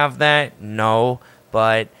going to have that? No,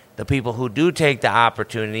 but The people who do take the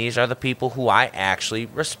opportunities are the people who I actually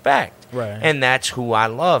respect. Right. And that's who I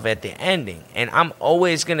love at the ending. And I'm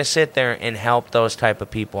always going to sit there and help those type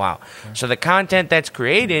of people out. Right. So the content that's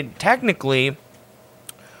created, technically,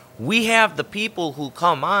 we have the people who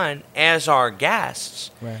come on as our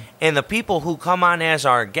guests. Right. And the people who come on as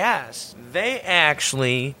our guests, they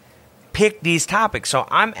actually pick these topics. So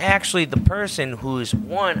I'm actually the person who's,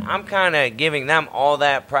 I'm kind of giving them all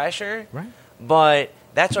that pressure. Right. But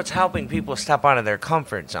that's what's helping people step out of their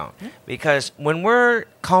comfort zone. Yeah. Because when we're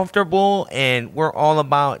comfortable and we're all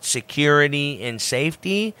about security and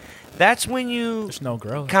safety, that's when there's no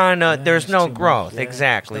growth. There's no growth. Yeah.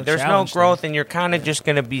 Exactly. There's no growth, and you're kind of just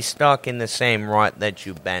going to be stuck in the same rut that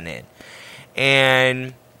you've been in.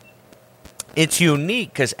 And it's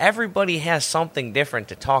unique because everybody has something different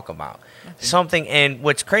to talk about. Something, and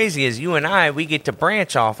what's crazy is you and I, we get to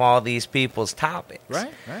branch off all these people's topics.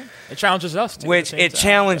 Right. It challenges us to. Which it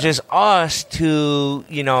challenges us to,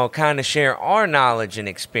 kind of share our knowledge and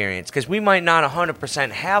experience. Because we might not 100%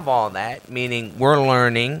 have all that, meaning we're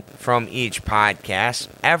learning from each podcast.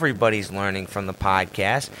 Everybody's learning from the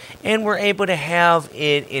podcast. And we're able to have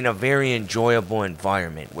it in a very enjoyable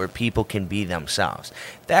environment where people can be themselves.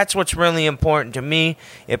 That's what's really important to me.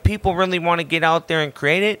 If people really want to get out there and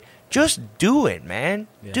create it, just do it, man.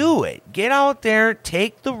 Yeah. Do it. Get out there,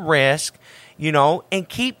 take the risk, and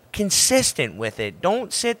keep consistent with it.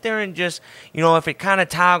 Don't sit there and just, if it kind of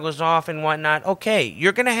toggles off and whatnot, okay,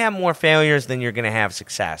 you're going to have more failures than you're going to have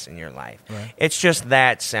success in your life. Right. It's just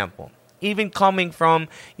that simple. Even coming from,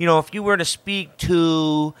 if you were to speak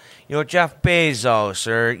to, Jeff Bezos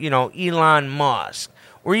or, Elon Musk,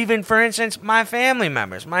 or even, for instance, my family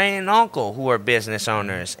members, my aunt and uncle who are business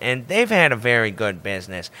owners, and they've had a very good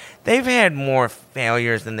business. They've had more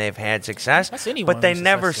failures than they've had success, but they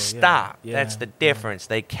never stopped. Yeah. That's the difference.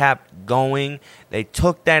 They kept going. They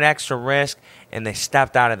took that extra risk, and they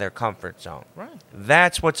stepped out of their comfort zone. Right.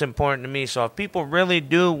 That's what's important to me. So if people really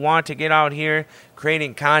do want to get out here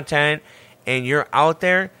creating content, and you're out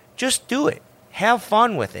there, just do it. Have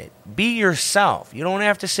fun with it. Be yourself. You don't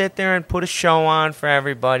have to sit there and put a show on for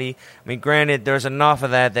everybody. I mean, granted, there's enough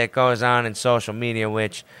of that goes on in social media,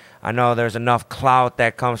 which I know there's enough clout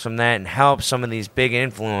that comes from that and helps some of these big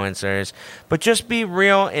influencers. But just be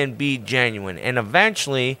real and be genuine. And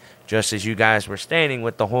eventually, just as you guys were stating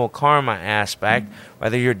with the whole karma aspect,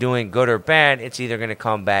 whether you're doing good or bad, it's either going to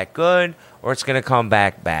come back good or it's going to come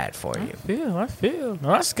back bad for you. I feel. No,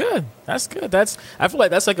 that's good. I feel like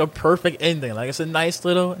that's like a perfect ending. Like it's a nice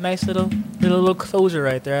little closure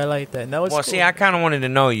right there. I like that. No, it's cool. See, I kind of wanted to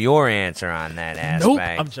know your answer on that aspect. Nope,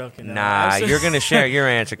 I'm joking. Nah, you're going to share your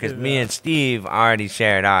answer because me and Steve already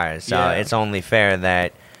shared ours. So it's only fair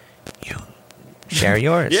that you share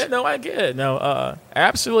yours. Yeah, no, I get it. No,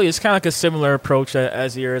 absolutely. It's kind of like a similar approach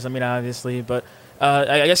as yours. I mean, obviously, but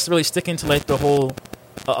I guess really sticking to like the whole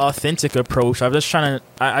authentic approach. I'm just trying to.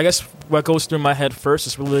 I guess what goes through my head first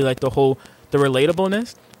is really like the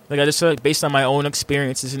relatableness. Like I just based on my own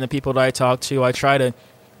experiences and the people that I talk to, I try to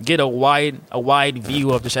get a wide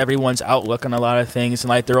view of just everyone's outlook on a lot of things and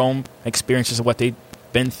like their own experiences of what they've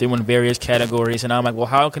been through in various categories. And I'm like, well,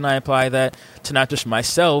 how can I apply that to not just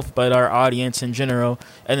myself but our audience in general?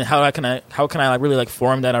 And then how can I really like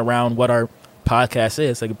form that around what our podcast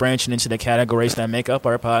is, like branching into the categories that make up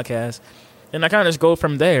our podcast. And I kind of just go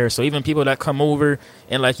from there. So even people that come over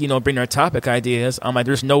and like, bring their topic ideas, I'm like,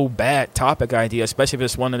 there's no bad topic idea, especially if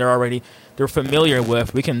it's one that they're familiar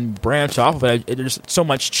with. We can branch off of it. There's so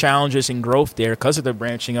much challenges and growth there because of the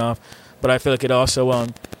branching off. But I feel like it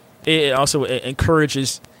also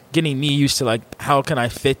encourages getting me used to like, how can I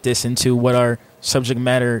fit this into what our subject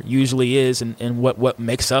matter usually is and what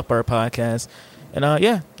makes up our podcast. And I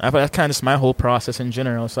feel that's kind of just my whole process in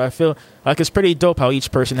general. So I feel like it's pretty dope how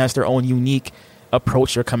each person has their own unique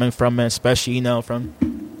approach they're coming from, and especially, from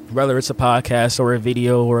whether it's a podcast or a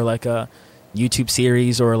video or like a YouTube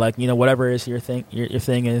series or like, whatever is your thing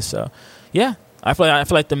is. So yeah, I feel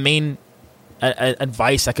like the main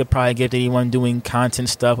advice I could probably give to anyone doing content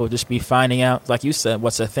stuff would just be finding out, like you said,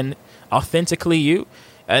 what's authentically you,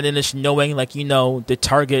 and then just knowing like, the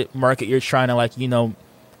target market you're trying to like,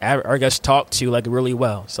 I guess talk to like really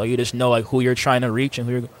well. So you just know like who you're trying to reach and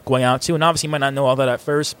who you're going out to. And obviously you might not know all that at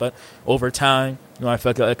first, but over time, I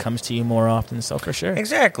feel like it comes to you more often. So for sure.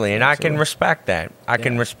 Exactly. And I can respect that. I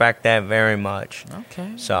can respect that very much.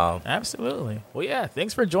 Okay. So. Absolutely. Well, yeah.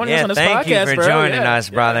 Thanks for joining us on this podcast, thank you for joining us,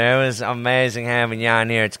 brother. Yeah. It was amazing having you on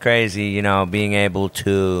here. It's crazy, being able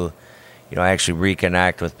to, actually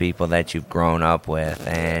reconnect with people that you've grown up with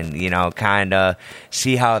and, kind of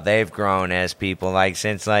see how they've grown as people. Like,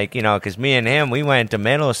 since, like, because me and him, we went to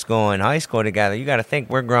middle school and high school together. You got to think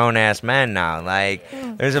we're grown-ass men now. Like,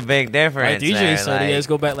 there's a big difference. Like DJ there. said, you guys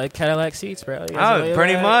go back like Cadillac seats, bro.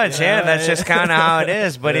 Pretty much, yeah. That's just kind of how it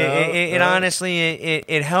is. But it honestly,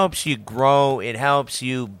 it helps you grow. It helps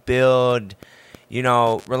you build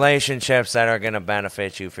relationships that are going to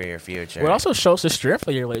benefit you for your future. Well, it also shows the strength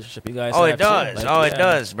of your relationship, you guys. It does. It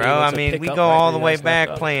does, bro. I mean, we go all the way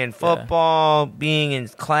back playing football, being in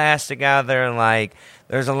class together. Like,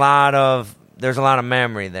 there's a lot of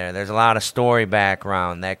memory there. There's a lot of story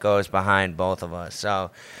background that goes behind both of us.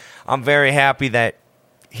 So I'm very happy that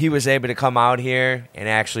he was able to come out here and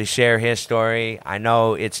actually share his story. I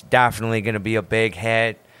know it's definitely going to be a big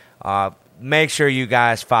hit. Make sure you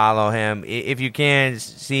guys follow him. If you can,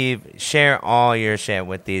 Steve, share all your shit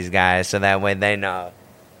with these guys so that way they know.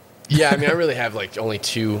 Yeah, I mean, I really have like only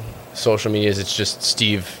 2 social medias. It's just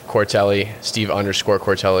Steve Cortelli,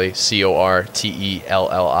 Steve_Cortelli,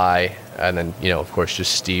 Cortelli, and then, of course,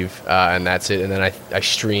 just Steve, and that's it. And then I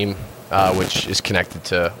stream, which is connected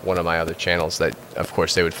to one of my other channels that, of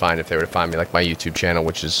course, they would find if they were to find me, like my YouTube channel,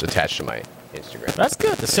 which is attached to my Instagram. That's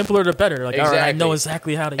good. The simpler, the better. Like, exactly. All right, I know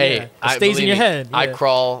exactly how to. Hey, it stays in your head. Yeah. I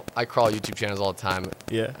crawl YouTube channels all the time.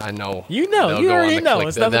 Yeah, I know. You already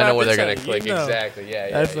know. They know where they're gonna click. Exactly. Yeah.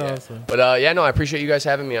 That's awesome. But I appreciate you guys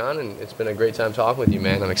having me on, and it's been a great time talking with you,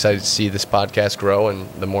 man. I'm excited to see this podcast grow, and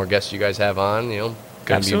the more guests you guys have on,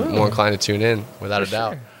 gonna be more inclined to tune in, without a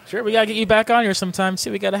doubt. Sure, we gotta get you back on here sometime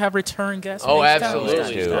too. We gotta have return guests. Oh,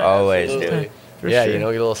 absolutely. Always do. Yeah, get a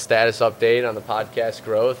little status update on the podcast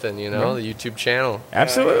growth and, the YouTube channel.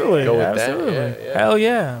 Absolutely. Go with Absolutely. that. Yeah. Hell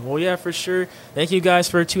yeah. Well, yeah, for sure. Thank you guys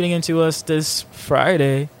for tuning into us this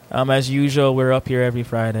Friday. As usual, we're up here every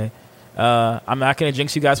Friday. I'm not going to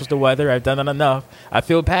jinx you guys with the weather. I've done it enough. I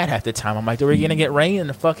feel bad half the time. I'm like, we're going to get rain and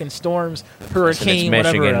the fucking storms, hurricane, it's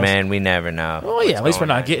whatever Michigan, else. man. We never know. Oh, yeah. At least we're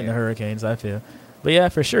not getting the hurricanes, I feel. But, yeah,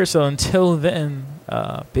 for sure. So until then,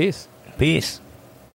 peace. Peace.